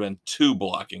think there would have been 2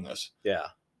 blocking us. Yeah.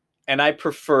 And I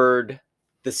preferred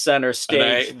the center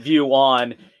stage view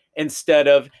on instead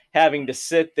of having to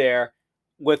sit there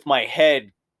with my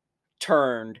head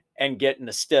turned and getting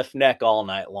a stiff neck all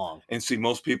night long. And see,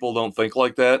 most people don't think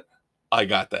like that. I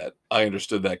got that. I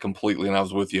understood that completely, and I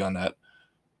was with you on that.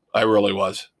 I really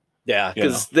was. Yeah,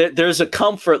 because there's a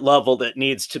comfort level that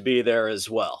needs to be there as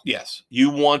well. Yes. You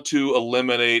want to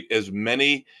eliminate as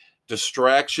many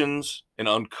distractions and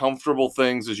uncomfortable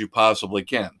things as you possibly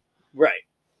can. Right.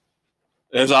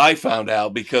 As I found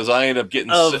out, because I ended up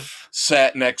getting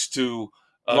sat next to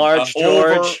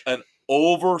an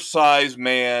oversized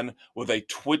man with a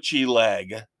twitchy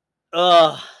leg.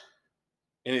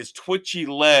 And his twitchy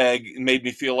leg made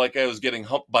me feel like I was getting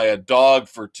humped by a dog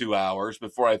for 2 hours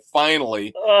before I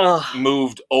finally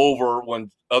moved over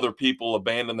when other people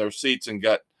abandoned their seats and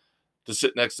got to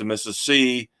sit next to Mrs.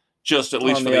 C, just at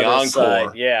least for the encore.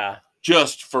 Side, yeah.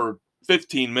 Just for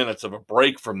 15 minutes of a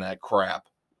break from that crap.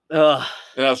 And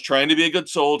I was trying to be a good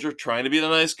soldier, trying to be the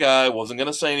nice guy, wasn't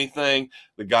going to say anything.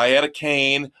 The guy had a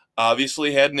cane,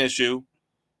 obviously had an issue.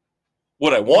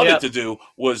 What I wanted to do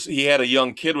was, he had a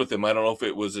young kid with him. I don't know if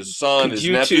it was his son, his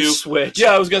nephew. Switch?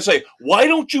 Yeah, I was going to say, why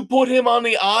don't you put him on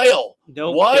the aisle?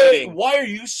 No kidding. Why are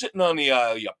you sitting on the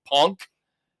aisle, you punk?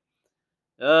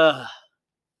 And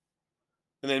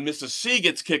then Mrs. C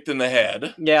gets kicked in the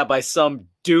head. Yeah, by some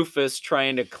doofus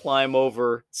trying to climb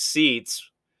over seats.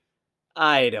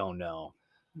 I don't know.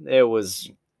 It was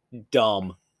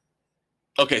dumb.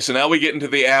 Okay, so now we get into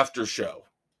the after show.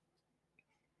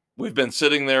 We've been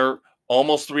sitting there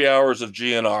almost 3 hours of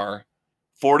GNR,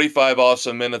 45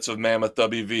 awesome minutes of Mammoth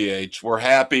WVH. We're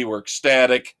happy. We're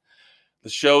ecstatic. The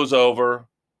show's over.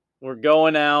 We're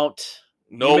going out.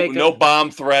 No bomb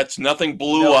threats. Nothing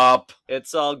blew up.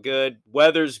 It's all good.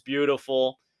 Weather's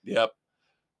beautiful. Yep.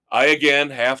 I, again,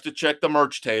 have to check the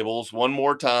merch tables one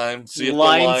more time. See if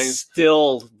line's the line's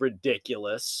still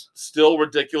ridiculous. Still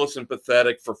ridiculous and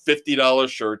pathetic for $50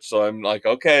 shirts. So I'm like,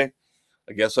 okay,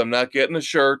 I guess I'm not getting a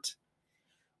shirt.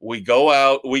 We go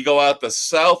out the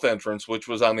south entrance, which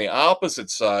was on the opposite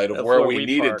side of where we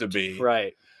needed to be.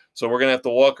 Right. So we're going to have to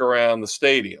walk around the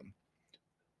stadium.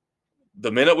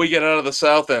 The minute we get out of the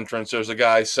south entrance, there's a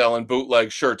guy selling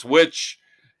bootleg shirts, which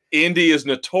Indy is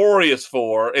notorious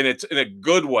for, and it's in a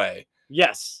good way.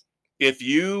 Yes. If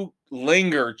you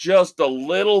linger just a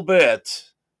little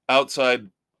bit outside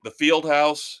the field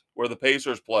house where the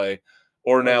Pacers play,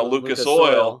 or now Lucas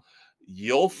Oil,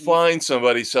 you'll find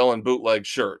somebody selling bootleg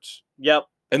shirts. Yep.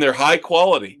 And they're high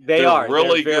quality. They're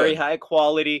really very good. High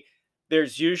quality.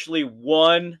 There's usually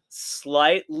one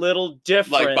slight little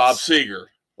difference. Like Bob Seger.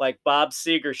 Like Bob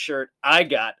Seger shirt I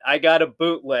got a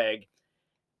bootleg,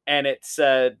 and it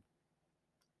said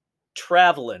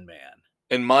Traveling Man.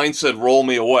 And mine said Roll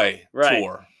Me Away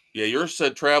Tour. Yeah, yours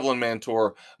said Traveling Man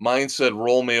Tour. Mine said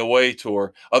Roll Me Away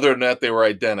Tour. Other than that, they were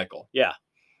identical. Yeah.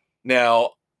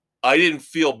 Now, I didn't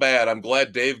feel bad. I'm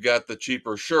glad Dave got the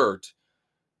cheaper shirt.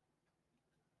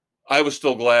 I was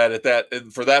still glad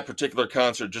for that particular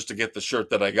concert just to get the shirt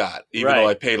that I got, even though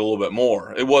I paid a little bit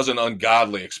more. It wasn't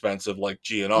ungodly expensive like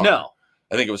GNR. No.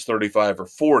 I think it was $35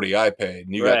 or $40 I paid,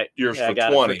 and you got yours for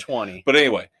 $20. It for $20. But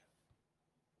anyway,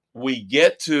 we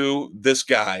get to this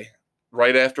guy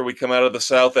right after we come out of the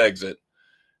south exit,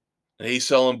 and he's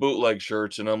selling bootleg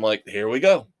shirts, and I'm like, here we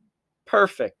go.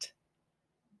 Perfect.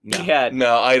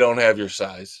 No, I don't have your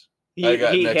size. I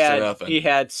got next to nothing. He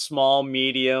had small,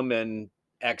 medium, and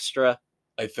extra.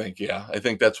 I think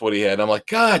that's what he had. I'm like,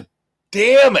 God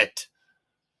damn it.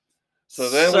 So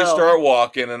then we start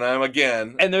walking, and I'm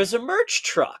again. And there's a merch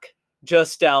truck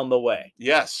just down the way.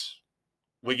 Yes.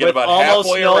 We get about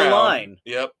halfway around. Line.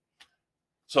 Yep.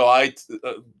 So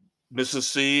Mrs.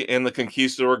 C and the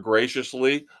Conquistador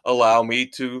graciously allow me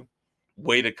to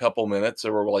wait a couple minutes.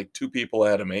 There were like 2 people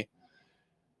ahead of me.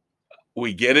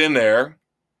 We get in there.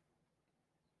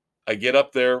 I get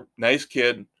up there. Nice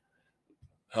kid.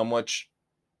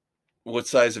 What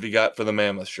size have you got for the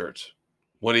Mammoth shirts?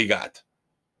 What do you got?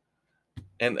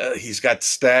 And he's got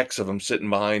stacks of them sitting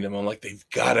behind him. I'm like, they've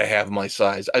got to have my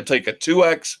size. I'd take a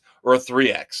 2X or a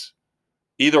 3X.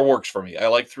 Either works for me. I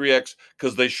like 3X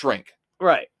because they shrink.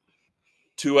 Right.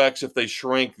 2X, if they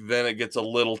shrink, then it gets a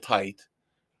little tight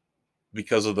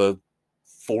because of the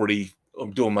 40,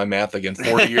 I'm doing my math again,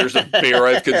 40 years of beer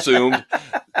I've consumed.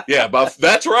 Yeah,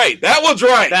 that's right. That one's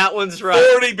right. That one's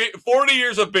right. 40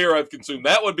 years of beer I've consumed.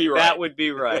 That would be right. That would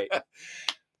be right.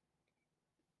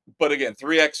 But again,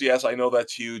 3X, yes, I know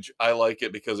that's huge. I like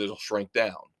it because it'll shrink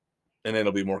down and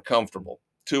it'll be more comfortable.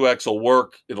 2X will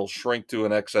work. It'll shrink to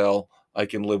an XL. I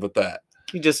can live with that.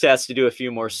 He just has to do a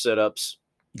few more sit-ups.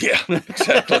 Yeah,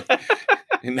 exactly.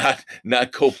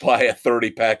 not go buy a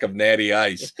 30-pack of Natty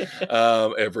Ice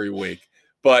every week.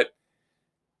 But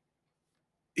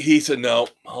he said, no,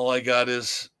 all I got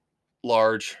is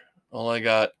large. All I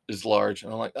got is large.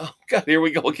 And I'm like, oh, God, here we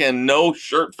go again. No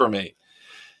shirt for me.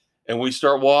 And we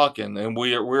start walking, and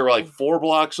we're like 4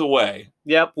 blocks away.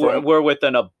 Yep, we're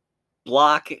within a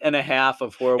block and a half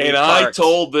of where we parked. I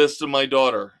told this to my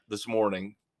daughter this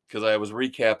morning because I was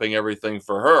recapping everything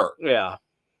for her. Yeah.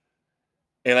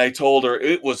 And I told her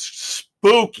it was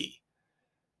spooky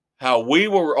how we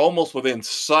were almost within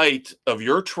sight of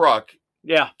your truck.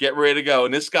 Yeah. Get ready to go.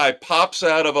 And this guy pops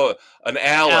out of an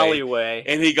alleyway.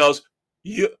 And he goes,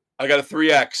 I got a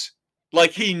 3X.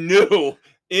 Like he knew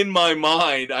in my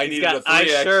mind I needed a 3X.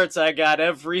 Ice shirts, I got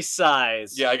every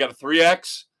size. Yeah, I got a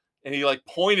 3X. And he like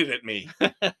pointed at me.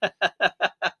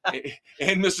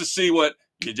 And Mrs. C went,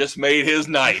 you just made his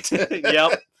night.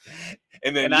 Yep.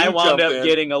 And I wound up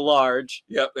getting a large.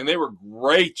 Yep. And they were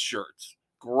great shirts.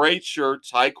 Great shirts,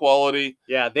 high quality.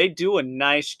 Yeah, they do a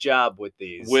nice job with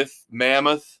these. With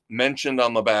Mammoth mentioned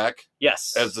on the back.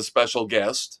 Yes. As the special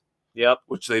guest. Yep.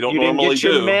 Which they don't normally do. You didn't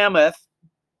get your Mammoth,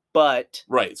 but.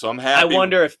 Right. So I'm happy. I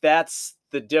wonder if that's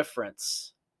the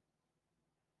difference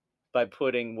by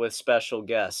putting with special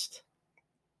guest.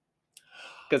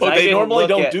 But they normally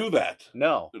don't do that.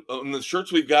 No. In the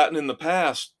shirts we've gotten in the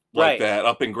past like that,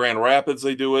 up in Grand Rapids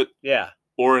they do it. Yeah.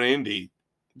 Or in Indy,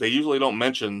 they usually don't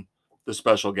mention the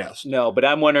special guest. No, but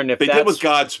I'm wondering if they did with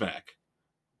Godsmack.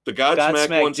 The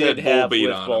Godsmack ones had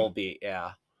Volbeat on Volbeat,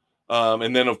 yeah.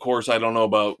 And then, of course, I don't know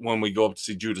about when we go up to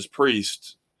see Judas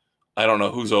Priest. I don't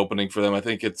know who's opening for them. I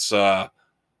think it's Sabaton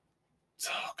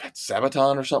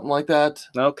or something like that.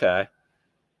 Okay.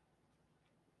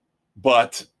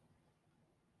 But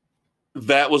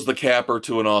that was the capper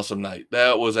to an awesome night.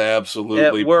 That was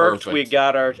absolutely it worked. Perfect. We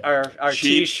got our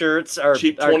cheap, T-shirts, our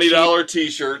cheap $20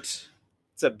 T-shirts.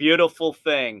 It's a beautiful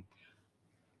thing.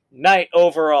 Night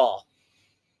overall.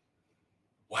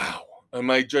 Wow.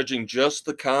 Am I judging just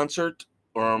the concert,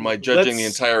 or am I judging the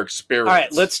entire experience? All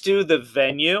right, let's do the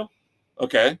venue.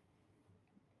 Okay.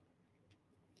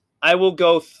 I will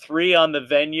go 3 on the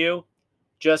venue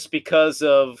just because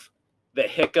of the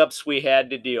hiccups we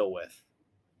had to deal with.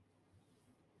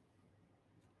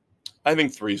 I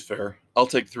think 3's fair. I'll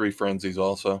take 3 Frenzies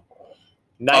also.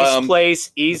 Nice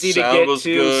place, easy to get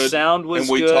to. Good. Sound was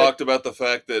good. And we talked about the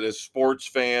fact that as sports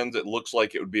fans, it looks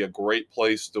like it would be a great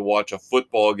place to watch a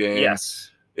football game. Yes.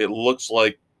 It looks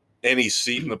like any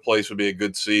seat in the place would be a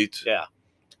good seat. Yeah.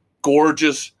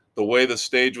 Gorgeous. The way the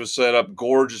stage was set up,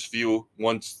 gorgeous view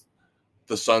once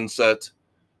the sun set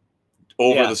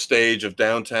over the stage of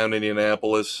downtown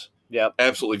Indianapolis. Yep.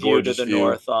 Absolutely gorgeous view to the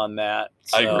north on that.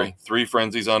 So. I agree. 3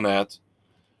 Frenzies on that.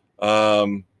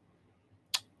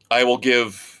 I will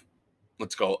give,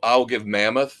 I'll give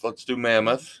Mammoth. Let's do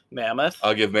Mammoth. Mammoth.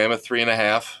 I'll give Mammoth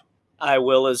 3.5. I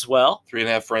will as well.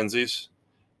 3.5 Frenzies.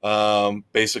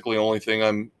 Basically, the only thing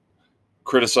I'm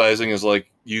criticizing is, like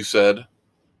you said,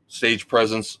 stage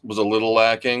presence was a little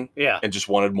lacking. Yeah. And just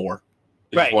wanted more.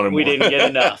 We didn't get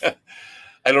enough.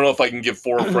 I don't know if I can give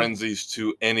 4 Frenzies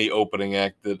to any opening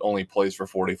act that only plays for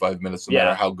 45 minutes, no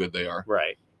matter how good they are.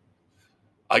 Right.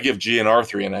 I give GNR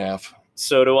 3.5.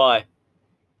 So do I.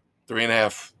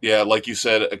 3.5. Yeah, like you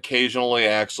said, occasionally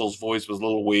Axl's voice was a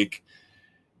little weak.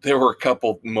 There were a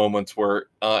couple moments where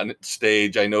on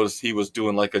stage I noticed he was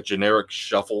doing like a generic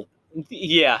shuffle.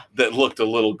 Yeah. That looked a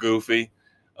little goofy.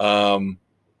 But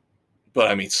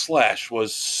I mean, Slash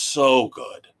was so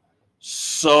good.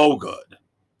 So good.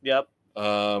 Yep.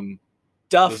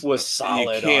 Stuff was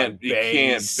solid. You can't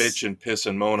bitch and piss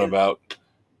and moan about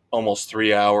almost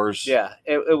 3 hours. Yeah,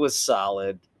 it was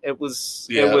solid. It was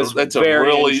that's very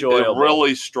enjoyable. A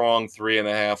really strong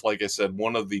 3.5. Like I said,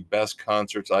 one of the best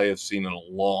concerts I have seen in a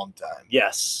long time.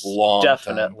 Yes,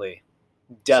 definitely.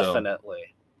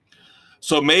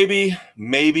 So maybe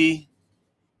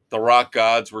the rock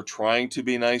gods were trying to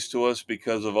be nice to us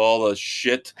because of all the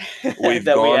shit we've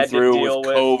gone through with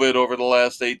COVID over the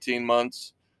last 18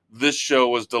 months. This show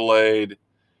was delayed.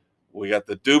 We got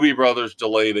the Doobie Brothers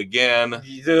delayed again.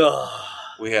 Ugh.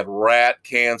 We had Rat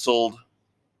canceled.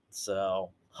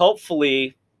 So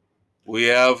hopefully we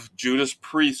have Judas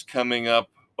Priest coming up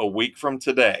a week from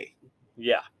today.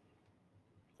 Yeah.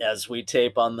 As we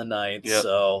tape on the 9th. Yep.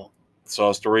 So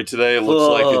saw a story today. It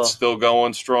looks like it's still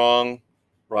going strong.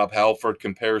 Rob Halford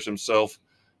compares himself,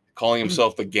 calling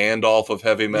himself the Gandalf of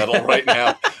heavy metal right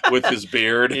now with his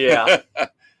beard. Yeah.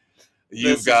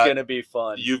 This is going to be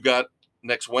fun. You've got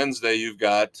next Wednesday, we've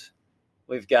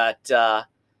got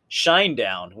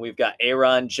Shinedown. We've got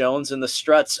Aaron Jones and the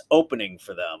Struts opening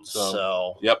for them.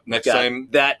 So yep, next time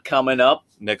that coming up.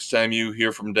 Next time you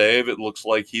hear from Dave, it looks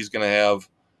like he's going to have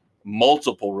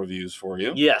multiple reviews for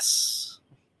you. Yes.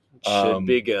 Should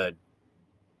be good.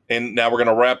 And now we're going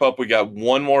to wrap up. We got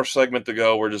one more segment to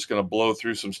go. We're just going to blow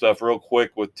through some stuff real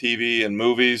quick with TV and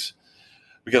movies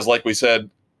because, like we said,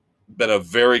 been a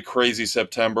very crazy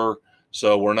September.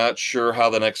 So we're not sure how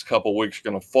the next couple weeks are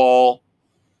going to fall.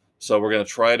 So we're going to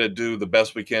try to do the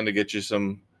best we can to get you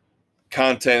some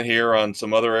content here on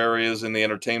some other areas in the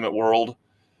entertainment world.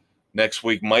 Next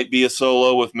week might be a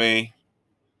solo with me.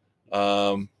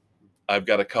 I've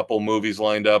got a couple movies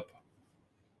lined up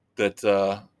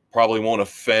that probably won't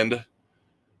offend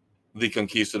the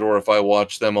Conquistador if I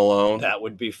watch them alone. That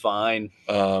would be fine.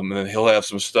 And then he'll have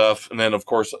some stuff. And then, of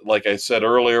course, like I said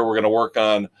earlier, we're going to work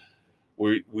on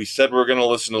we said we're going to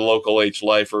listen to Local H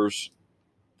Lifers.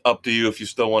 Up to you if you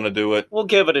still want to do it. We'll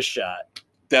give it a shot.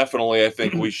 Definitely, I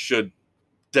think we should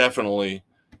definitely,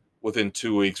 within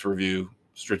 2 weeks, review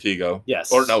Stratego.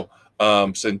 Yes. Or no,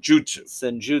 Senjutsu.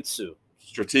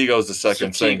 Stratego is the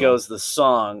second single. Stratego's the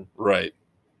song. Right.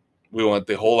 We want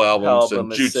the whole album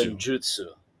Senjutsu.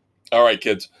 All right,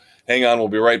 kids. Hang on. We'll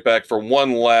be right back for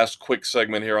one last quick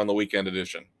segment here on the Weekend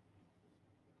Edition.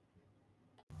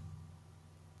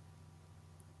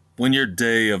 When your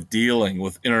day of dealing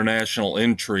with international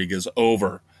intrigue is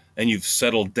over and you've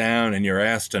settled down in your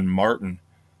Aston Martin,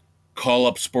 call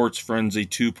up Sports Frenzy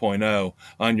 2.0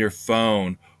 on your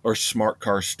phone or smart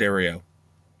car stereo.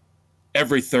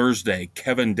 Every Thursday,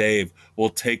 Kevin Dave will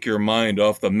take your mind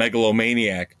off the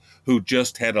megalomaniac who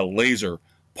just had a laser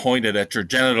pointed at your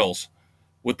genitals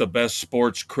with the best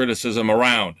sports criticism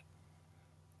around.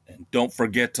 And don't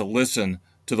forget to listen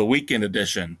to the Weekend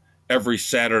Edition every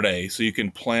Saturday so you can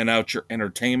plan out your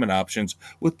entertainment options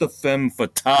with the femme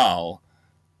fatale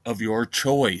of your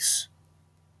choice.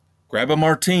 Grab a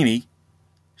martini,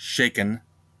 shaken,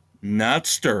 not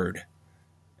stirred,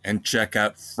 and check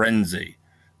out Frenzy,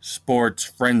 Sports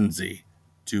Frenzy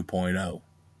 2.0.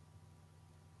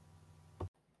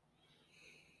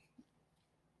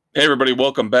 Hey everybody,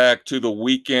 welcome back to the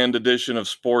weekend edition of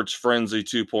Sports Frenzy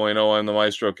 2.0. I'm the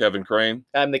maestro, Kevin Crane.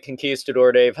 I'm the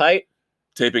conquistador, Dave Height.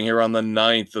 Taping here on the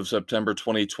 9th of September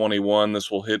 2021. This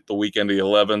will hit the weekend the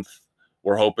 11th.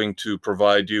 We're hoping to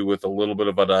provide you with a little bit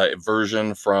of a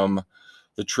diversion from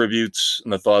the tributes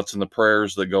and the thoughts and the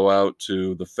prayers that go out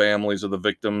to the families of the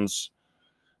victims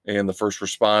and the first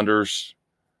responders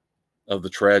of the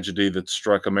tragedy that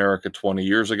struck America 20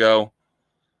 years ago.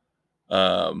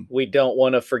 We don't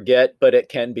want to forget, but it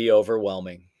can be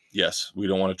overwhelming. Yes, we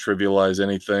don't want to trivialize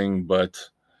anything, but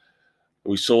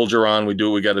we soldier on. We do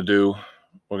what we got to do.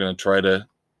 We're going to try to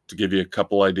give you a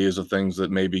couple ideas of things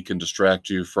that maybe can distract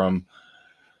you from,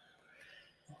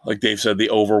 like Dave said, the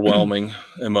overwhelming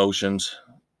emotions.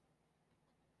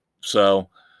 So a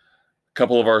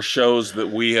couple of our shows that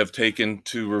we have taken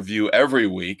to review every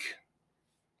week,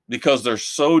 because they're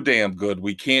so damn good,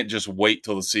 we can't just wait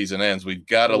till the season ends. We've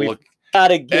got to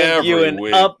give you an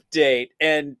update,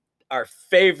 and our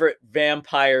favorite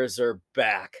vampires are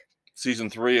back.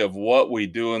 Season 3 of What We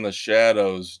Do in the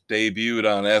Shadows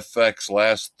debuted on FX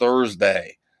last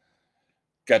Thursday.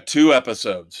 Got 2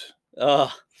 episodes.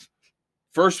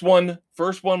 First one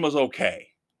was okay.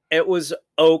 It was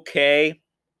okay.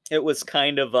 It was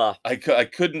kind of a... I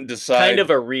couldn't decide. Kind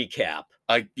of a recap.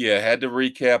 I had to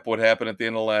recap what happened at the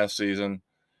end of last season.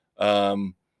 I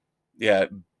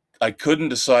couldn't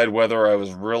decide whether I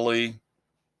was really...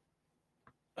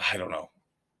 I don't know.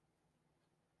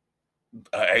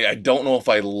 I don't know if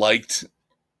I liked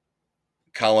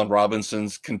Colin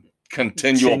Robinson's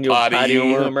continual potty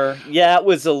humor. Yeah, it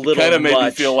was a little kind of made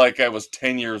me feel like I was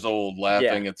 10 years old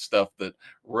laughing at stuff that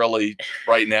really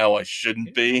right now I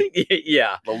shouldn't be.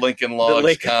 Yeah. The Lincoln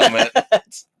Logs comment.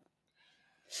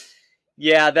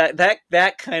 Yeah,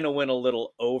 that kind of went a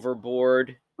little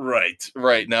overboard.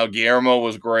 Right. Now Guillermo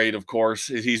was great, of course.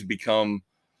 He's become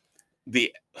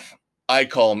I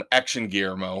call him Action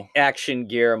Guillermo. Action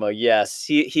Guillermo, yes.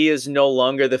 He is no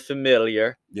longer the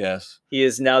familiar. Yes. He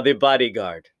is now the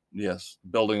bodyguard. Yes.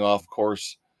 Building off, of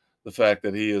course, the fact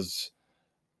that he is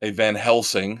a Van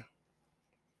Helsing.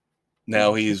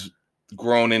 Now he's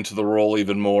grown into the role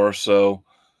even more, so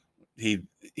he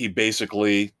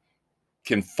basically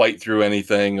can fight through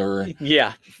anything or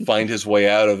find his way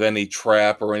out of any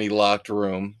trap or any locked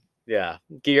room. Yeah.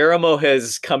 Guillermo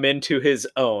has come into his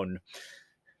own.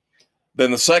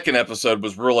 Then the second episode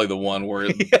was really the one where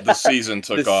the season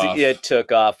took off. It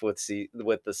took off with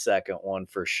the second one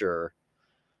for sure.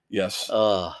 Yes.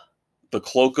 The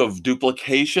Cloak of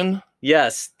Duplication?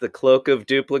 Yes, the Cloak of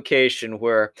Duplication,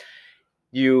 where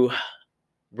you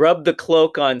rub the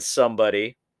cloak on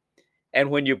somebody, and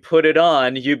when you put it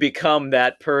on, you become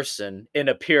that person in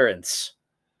appearance.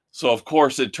 So, of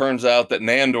course, it turns out that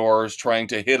Nandor is trying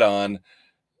to hit on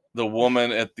the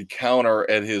woman at the counter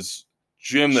at his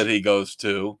gym that he goes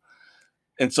to.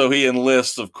 And so he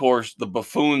enlists, of course, the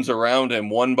buffoons around him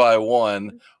one by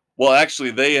one. Well,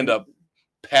 actually, they end up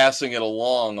passing it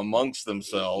along amongst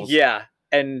themselves. Yeah,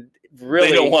 and really...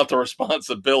 They don't want the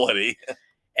responsibility.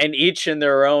 And each in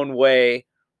their own way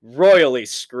royally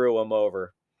screw him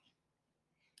over.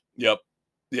 Yep.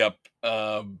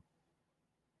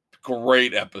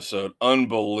 Great episode.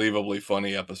 Unbelievably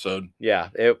funny episode. Yeah,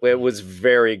 it was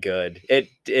very good.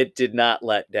 It did not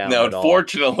let down now, at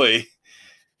unfortunately,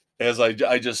 as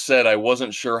I just said, I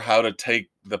wasn't sure how to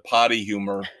take the potty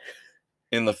humor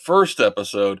in the first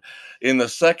episode. In the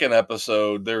second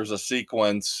episode, there's a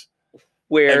sequence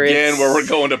where we're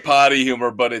going to potty humor,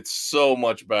 but it's so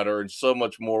much better and so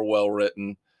much more well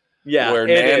written. Yeah, where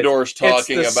Nandor's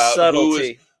talking about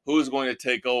who is going to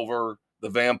take over the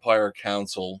Vampire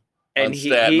Council on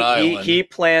Staten Island. He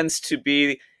plans to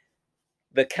be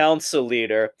the council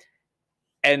leader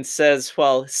and says,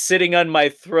 "Well, sitting on my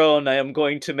throne, I am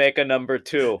going to make a number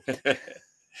 2."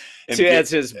 As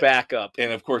his backup.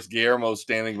 And of course, Guillermo's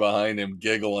standing behind him,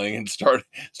 giggling, and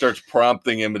starts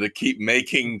prompting him to keep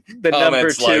making the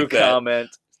comments number 2 like that. comment.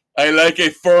 I like a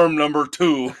firm number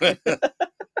 2.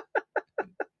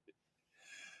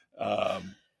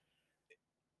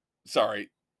 Sorry,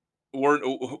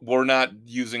 we're not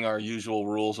using our usual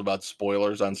rules about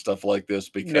spoilers on stuff like this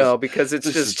because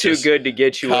it's just too good to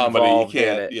get you comedy. Involved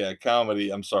in it. Yeah,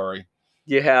 comedy. I'm sorry.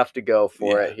 You have to go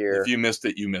for it here. If you missed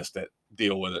it, you missed it.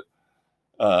 Deal with it.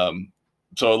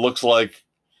 So it looks like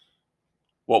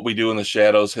What We Do in the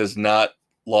Shadows has not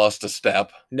lost a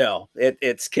step. No,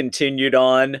 it's continued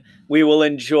on. We will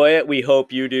enjoy it. We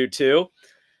hope you do too.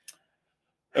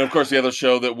 And of course, the other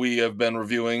show that we have been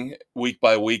reviewing week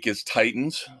by week is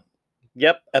Titans.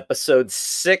 Yep, episode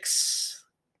 6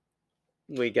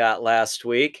 we got last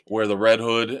week. Where the Red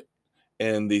Hood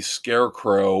and the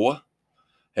Scarecrow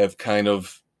have kind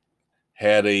of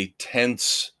had a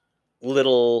tense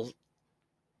little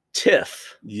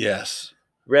tiff. Yes.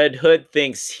 Red Hood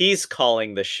thinks he's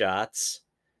calling the shots,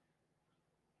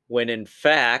 when in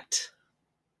fact...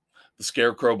 the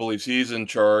Scarecrow believes he's in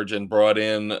charge and brought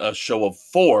in a show of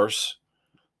force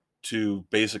to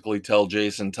basically tell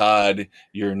Jason Todd,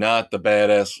 you're not the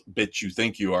badass bitch you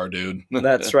think you are, dude.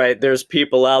 That's right. There's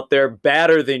people out there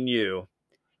badder than you,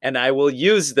 and I will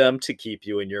use them to keep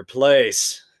you in your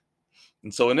place.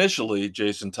 And so initially,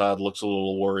 Jason Todd looks a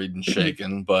little worried and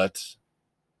shaken, but...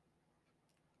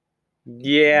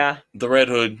 yeah. The Red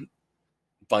Hood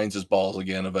finds his balls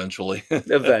again eventually.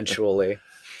 Eventually.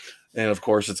 And of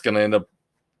course, it's going to end up,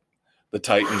 the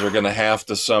Titans are going to have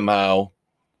to somehow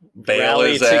bail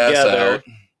rally his ass together out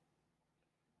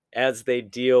as they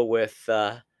deal with,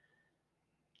 was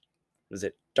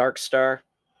it Darkstar?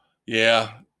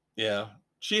 Yeah.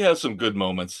 She has some good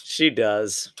moments. She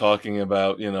does. Talking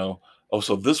about,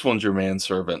 so this one's your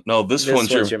manservant. No, this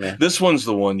one's your man. This one's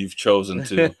the one you've chosen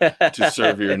to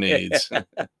serve your needs.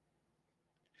 The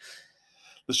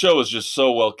show is just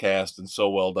so well cast and so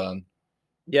well done.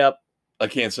 Yep. I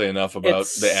can't say enough about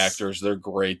the actors. They're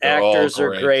great. Actors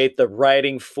are great. The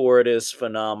writing for it is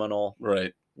phenomenal.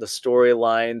 Right. The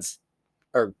storylines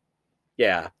are,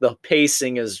 the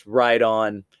pacing is right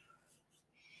on.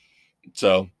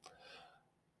 So,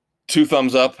 2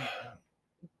 thumbs up,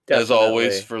 Definitely. As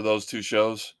always, for those 2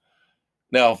 shows.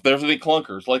 Now, if there's any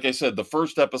clunkers, like I said, the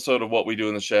first episode of What We Do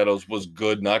in the Shadows was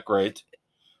good, not great.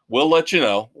 we'll let you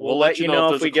know. We'll let you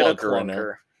know if we get a clunker in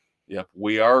there. Yep,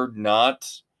 we are not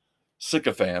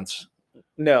sycophants.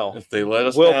 No, if they let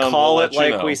us we'll down, call we'll it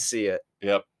like we see it.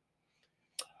 Yep.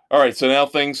 All right, so now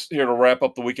things here to wrap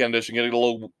up the weekend edition getting a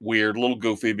little weird, a little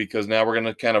goofy, because now we're going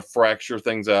to kind of fracture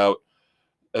things out.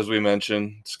 As we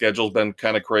mentioned, schedule's been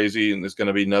kind of crazy, and it's going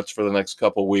to be nuts for the next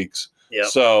couple weeks. Yep.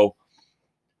 So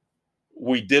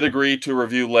we did agree to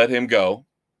review Let Him Go,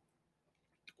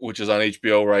 which is on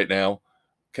HBO right now.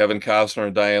 Kevin Costner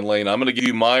and Diane Lane. I'm going to give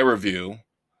you my review.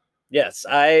 Yes,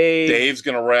 Dave's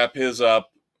going to wrap his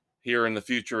up here in the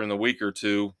future in the week or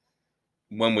two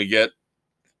when we get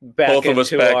both of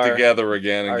us back together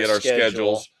again and get our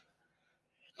schedules.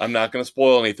 I'm not going to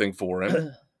spoil anything for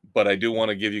him, but I do want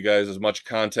to give you guys as much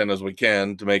content as we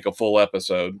can to make a full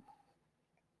episode.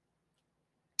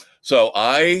 So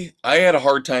I had a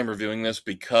hard time reviewing this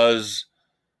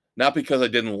not because I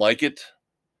didn't like it.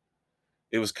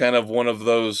 It was kind of one of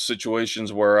those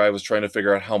situations where I was trying to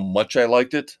figure out how much I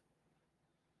liked it.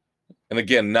 And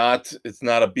again, it's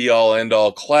not a be-all,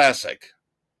 end-all classic.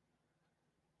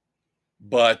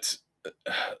 But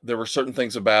there were certain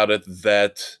things about it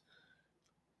that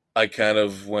I kind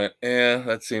of went,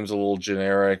 that seems a little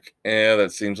generic.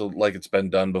 That seems like it's been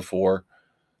done before.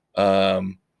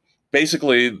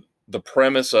 Basically, the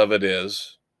premise of it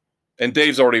is, and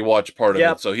Dave's already watched part of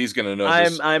it, so he's going to know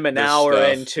I'm an hour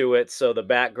into it, so the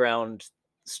background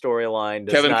storyline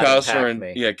does not impact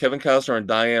me. Yeah, Kevin Costner and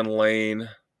Diane Lane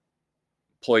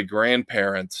play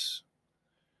grandparents.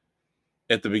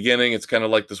 At the beginning, it's kind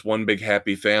of like this one big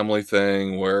happy family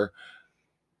thing where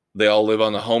they all live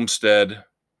on the homestead.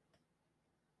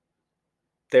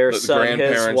 Their son,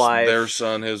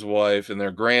 his wife, and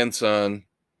their grandson.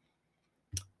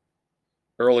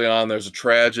 Early on, there's a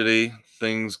tragedy.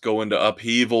 Things go into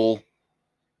upheaval.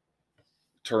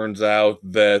 Turns out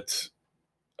that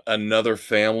another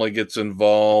family gets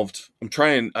involved. I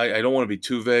don't want to be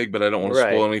too vague, but I don't want to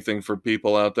spoil anything for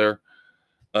people out there.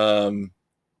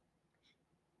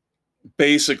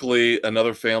 Basically,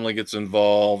 another family gets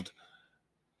involved.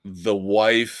 The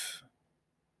wife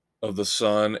of the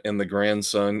son and the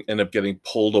grandson end up getting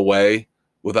pulled away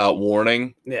without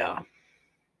warning. Yeah.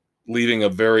 Leaving a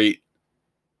very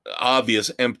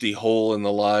obvious empty hole in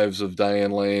the lives of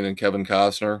Diane Lane and Kevin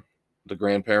Costner, the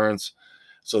grandparents.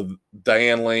 So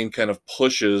Diane Lane kind of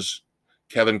pushes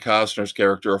Kevin Costner's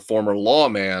character, a former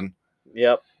lawman,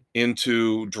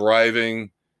 into driving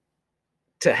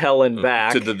to hell and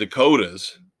back to the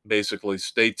Dakotas, basically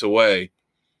states away,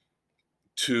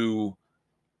 to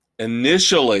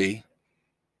initially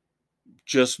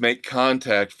just make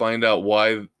contact, find out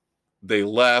why they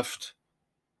left.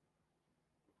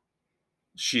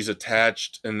 She's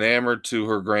attached, enamored to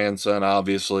her grandson,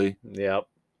 obviously. Yep.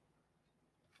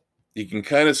 You can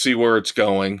kind of see where it's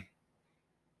going.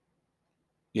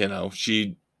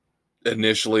 She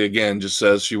initially, again, just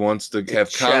says she wants to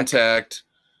have contact.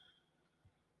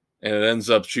 And it ends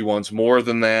up she wants more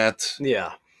than that.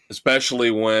 Yeah.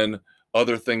 Especially when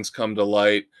other things come to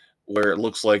light where it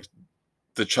looks like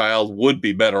the child would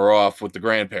be better off with the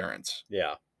grandparents.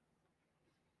 Yeah.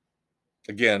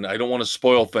 Again, I don't want to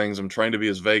spoil things. I'm trying to be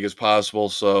as vague as possible,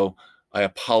 so I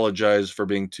apologize for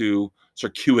being too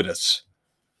circuitous.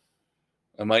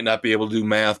 I might not be able to do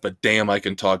math, but damn, I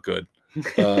can talk good.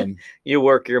 You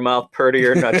work your mouth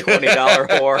prettier than a $20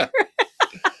 whore.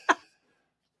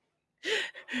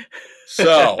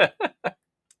 So,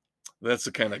 that's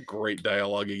the kind of great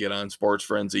dialogue you get on Sports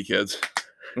Frenzy, kids.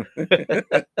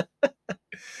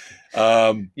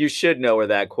 You should know where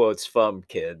that quote's from,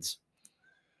 kids.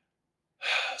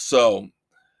 So,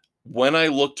 when I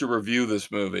look to review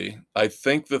this movie, I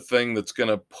think the thing that's going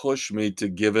to push me to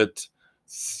give it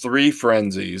 3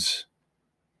 frenzies,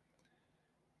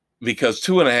 because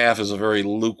 2.5 is a very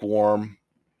lukewarm,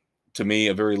 to me,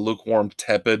 a very lukewarm,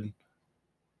 tepid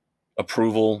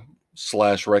approval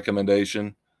 /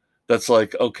 recommendation. That's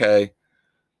like, okay,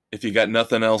 if you got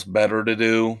nothing else better to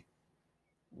do,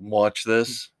 watch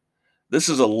this. This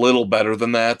is a little better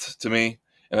than that to me.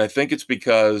 And I think it's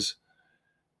because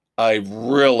I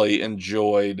really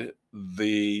enjoyed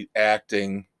the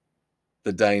acting,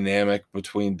 the dynamic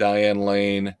between Diane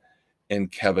Lane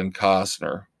and Kevin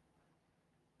Costner.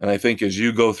 And I think as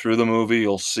you go through the movie,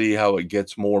 you'll see how it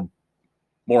gets more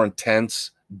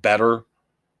intense, better.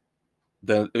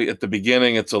 Then at the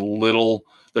beginning, it's a little,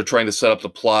 they're trying to set up the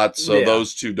plot, so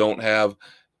those two don't have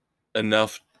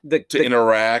enough to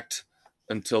interact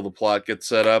until the plot gets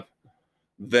set up.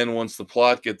 Then once the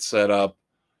plot gets set up,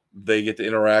 they get to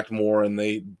interact more, and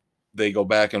they go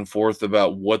back and forth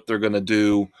about what they're going to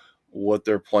do, what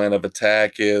their plan of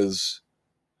attack is.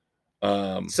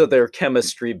 So their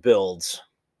chemistry builds.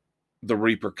 the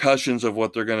repercussions of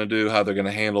what they're going to do, how they're going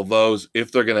to handle those.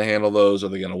 If they're going to handle those, are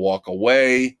they going to walk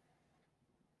away?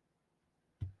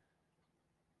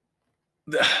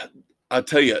 I'll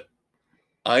tell you,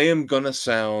 I am going to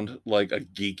sound like a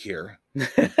geek here.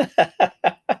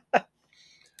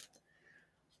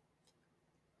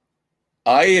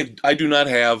 I do not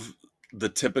have the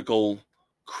typical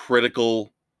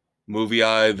critical movie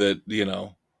eye that,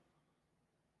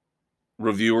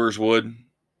 reviewers would.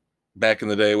 Back in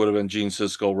the day, it would have been Gene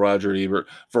Siskel, Roger Ebert,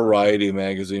 Variety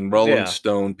magazine, Rolling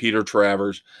Stone, Peter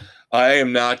Travers. I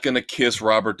am not going to kiss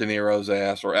Robert De Niro's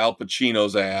ass or Al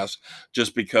Pacino's ass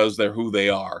just because they're who they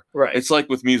are. Right. It's like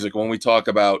with music. When we talk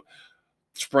about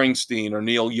Springsteen or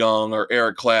Neil Young or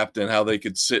Eric Clapton, how they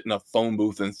could sit in a phone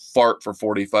booth and fart for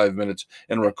 45 minutes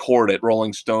and record it,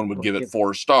 Rolling Stone would give it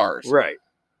 4 stars. Right.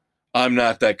 I'm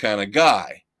not that kind of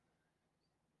guy.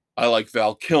 I like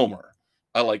Val Kilmer.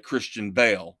 I like Christian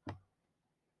Bale.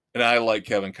 And I like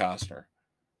Kevin Costner.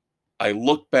 I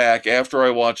look back after I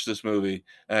watched this movie,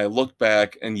 and I look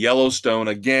back, and Yellowstone,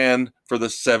 again, for the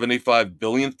 75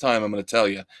 billionth time, I'm going to tell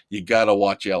you, you got to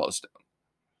watch Yellowstone.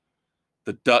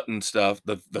 The Dutton stuff,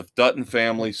 the Dutton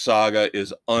family saga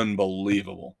is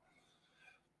unbelievable.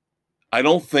 I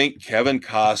don't think Kevin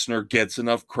Costner gets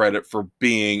enough credit for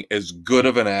being as good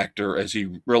of an actor as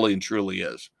he really and truly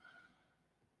is.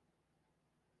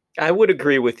 I would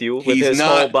agree with you with his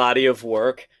whole body of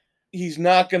work. He's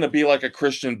not going to be like a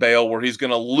Christian Bale where he's going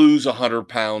to lose 100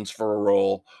 pounds for a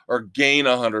role or gain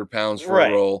 100 pounds for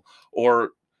a role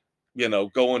or,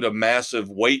 go into massive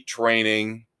weight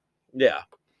training. Yeah.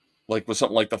 Like with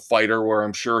something like The Fighter, where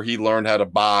I'm sure he learned how to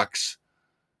box.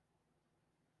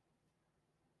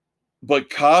 But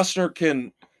Costner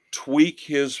can tweak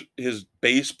his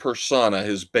base persona,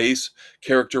 his base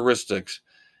characteristics,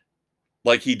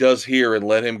 like he does here, and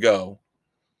let him go.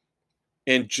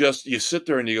 And just, you sit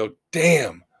there and you go,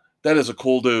 damn, that is a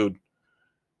cool dude.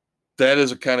 That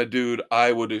is a kind of dude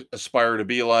I would aspire to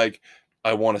be like.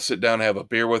 I want to sit down and have a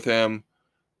beer with him.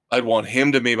 I'd want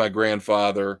him to be my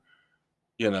grandfather,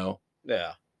 Yeah.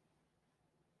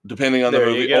 Depending on the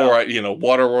movie. Or,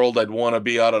 Waterworld, I'd want to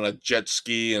be out on a jet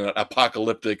ski and an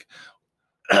apocalyptic.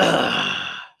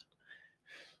 I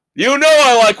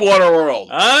like Waterworld.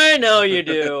 I know you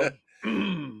do.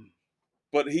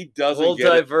 But he doesn't We'll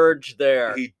diverge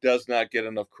there. He does not get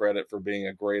enough credit for being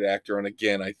a great actor. And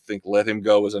again, I think Let Him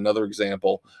Go is another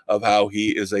example of how he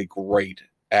is a great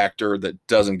actor that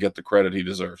doesn't get the credit he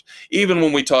deserves. Even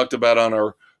when we talked about on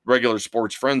our regular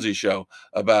Sports Frenzy show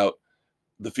about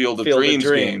the Field of Dreams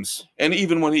games. And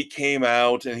even when he came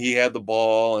out and he had the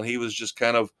ball and he was just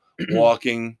kind of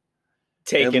walking,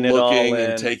 taking it all in.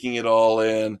 And taking it all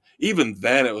in. Even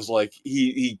then, it was like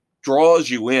he draws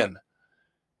you in.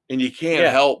 And you can't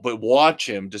help but watch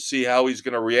him to see how he's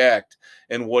going to react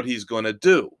and what he's going to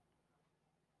do.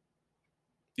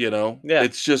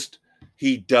 It's just,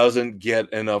 he doesn't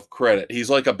get enough credit. He's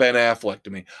like a Ben Affleck to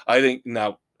me. I think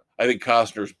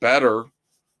Costner's better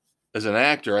as an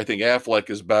actor. I think Affleck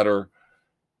is better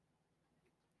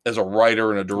as a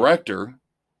writer and a director.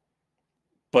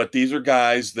 But these are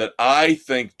guys that I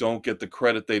think don't get the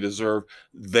credit they deserve.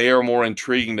 They are more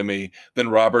intriguing to me than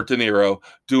Robert De Niro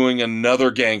doing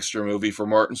another gangster movie for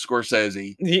Martin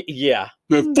Scorsese. Yeah.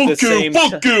 Fuck you,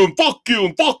 fuck you, fuck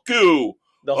you, fuck you.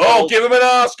 Give him an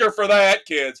Oscar for that,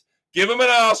 kids. Give him an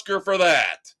Oscar for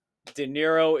that. De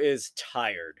Niro is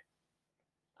tired.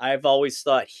 I've always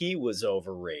thought he was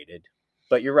overrated.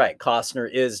 But you're right.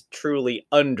 Costner is truly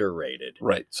underrated.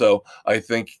 Right. So I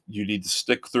think you need to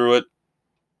stick through it.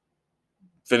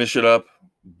 Finish it up.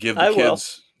 Give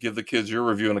the kids your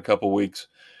review in a couple weeks,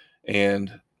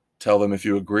 and tell them if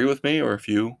you agree with me or if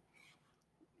you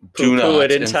do not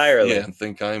it entirely and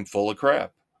think I'm full of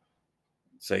crap.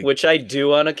 Which I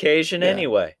do on occasion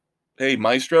anyway. Hey,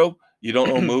 Maestro, you don't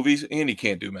know movies and you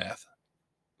can't do math.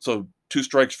 So 2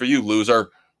 strikes for you,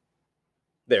 loser.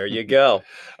 There you go.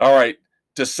 All right.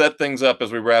 To set things up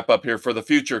as we wrap up here for the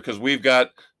future, because we've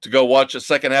got to go watch the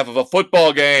second half of a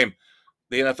football game.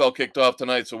 The NFL kicked off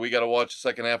tonight, so we got to watch the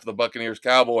second half of the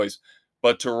Buccaneers-Cowboys.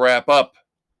 But to wrap up,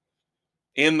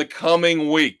 in the coming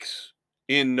weeks,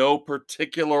 in no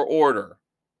particular order,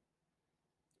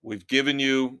 we've given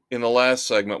you in the last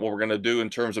segment what we're going to do in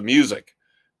terms of music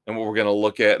and what we're going to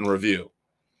look at and review.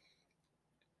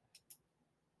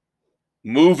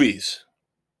 Movies.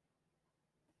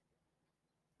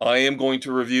 I am going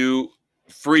to review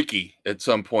Freaky at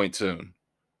some point soon.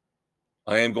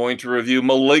 I am going to review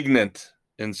Malignant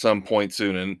in some point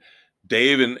soon. And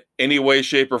Dave, in any way,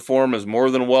 shape, or form, is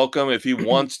more than welcome if he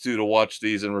wants to watch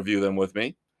these and review them with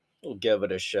me. We'll give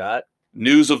it a shot.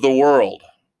 News of the World,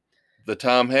 the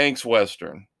Tom Hanks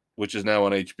Western. which is now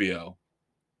on HBO.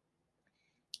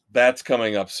 That's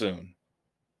coming up soon.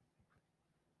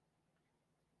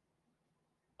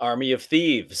 Army of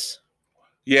Thieves.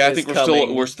 Yeah, I think we're still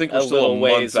a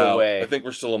month out. Away. I think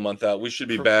we're still a month out. We should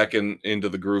be back into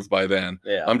the groove by then.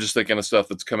 Yeah. I'm just thinking of stuff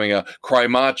that's coming out. Cry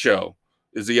Macho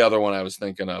is the other one I was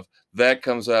thinking of. That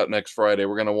comes out next Friday.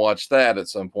 We're going to watch that at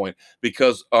some point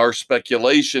because our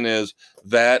speculation is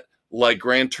that, like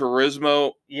Gran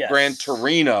Torino,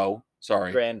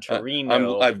 sorry. Gran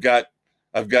Torino. I've got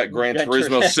Gran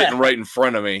Turismo sitting right in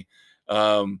front of me,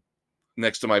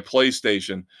 next to my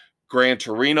PlayStation. Gran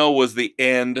Torino was the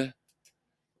end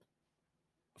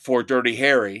for Dirty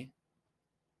Harry,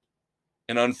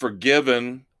 and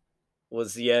Unforgiven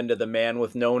was the end of The Man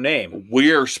with No Name.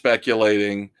 We're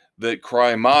speculating that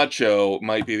Cry Macho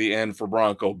might be the end for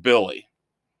Bronco Billy.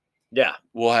 Yeah.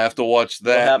 We'll have to watch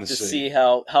that. We'll have to see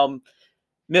how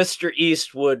Mr.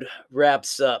 Eastwood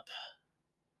wraps up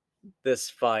this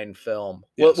fine film.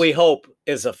 Yes. What we hope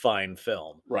is a fine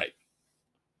film. Right.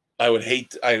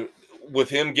 With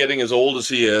him getting as old as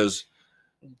he is,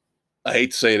 I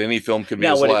hate to say it, any film could be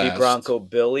his last. Now, would it be Bronco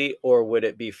Billy or would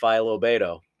it be Philo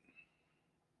Beto?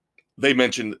 They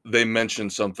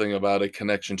mentioned something about a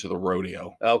connection to the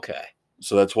rodeo. Okay.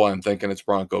 So that's why I'm thinking it's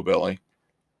Bronco Billy.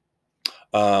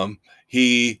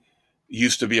 He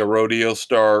used to be a rodeo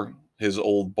star. His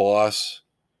old boss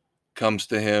comes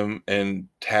to him and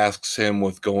tasks him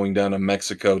with going down to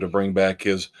Mexico to bring back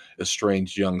his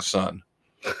estranged young son.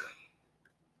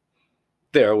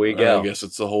 There we go. I guess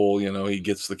it's the whole, he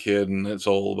gets the kid and it's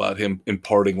all about him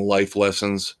imparting life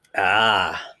lessons.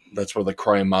 That's where the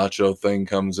Cry Macho thing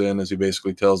comes in, as he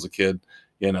basically tells the kid,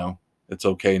 it's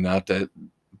okay not to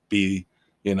be,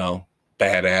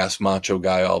 badass macho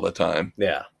guy all the time.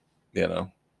 Yeah.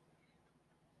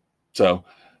 So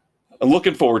I'm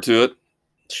looking forward to it.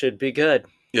 Should be good.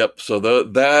 Yep. So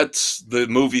that's the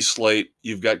movie slate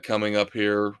you've got coming up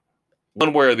here.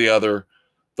 One way or the other.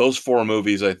 Those 4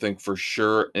 movies, I think, for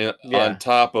sure, on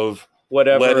top of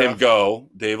whatever. Let Him Go.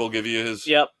 Dave will give you his.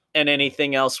 Yep, and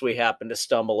anything else we happen to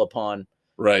stumble upon.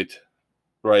 Right.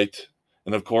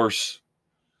 And, of course,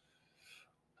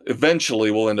 eventually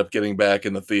we'll end up getting back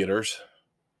in the theaters.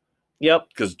 Yep.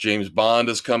 Because James Bond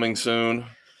is coming soon.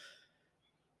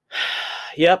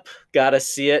 Yep, gotta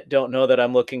see it. Don't know that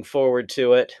I'm looking forward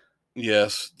to it.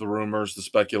 Yes, the rumors, the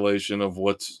speculation of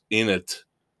what's in it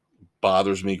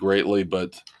bothers me greatly,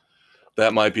 but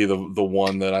that might be the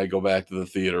one that I go back to the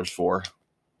theaters for.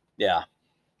 Yeah.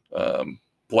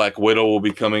 Black Widow will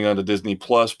be coming onto Disney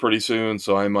Plus pretty soon,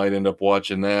 so I might end up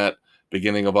watching that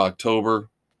beginning of October.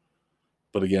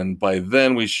 But again, by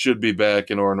then we should be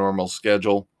back in our normal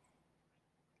schedule.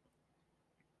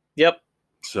 Yep.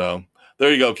 So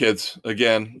there you go, kids.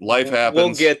 Again, life happens.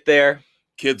 We'll get there.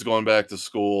 Kids going back to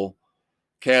school,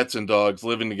 cats and dogs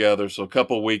living together. So a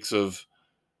couple of weeks of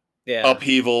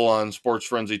upheaval on Sports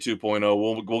Frenzy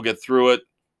 2.0. We'll get through it.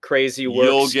 Crazy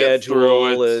work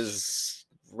schedule is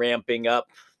ramping up.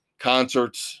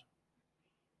 Concerts.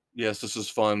 Yes, this is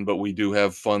fun, but we do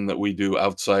have fun that we do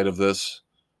outside of this,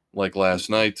 like last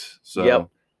night. So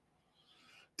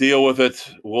deal with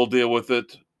it. We'll deal with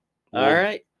it. All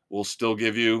right. We'll still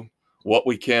give you what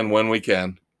we can when we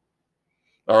can.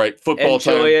 All right, football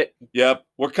time. Enjoy it. Yep,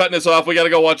 we're cutting this off. We got to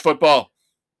go watch football.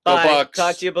 Bye. Go Bucks.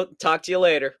 Talk to you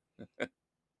later.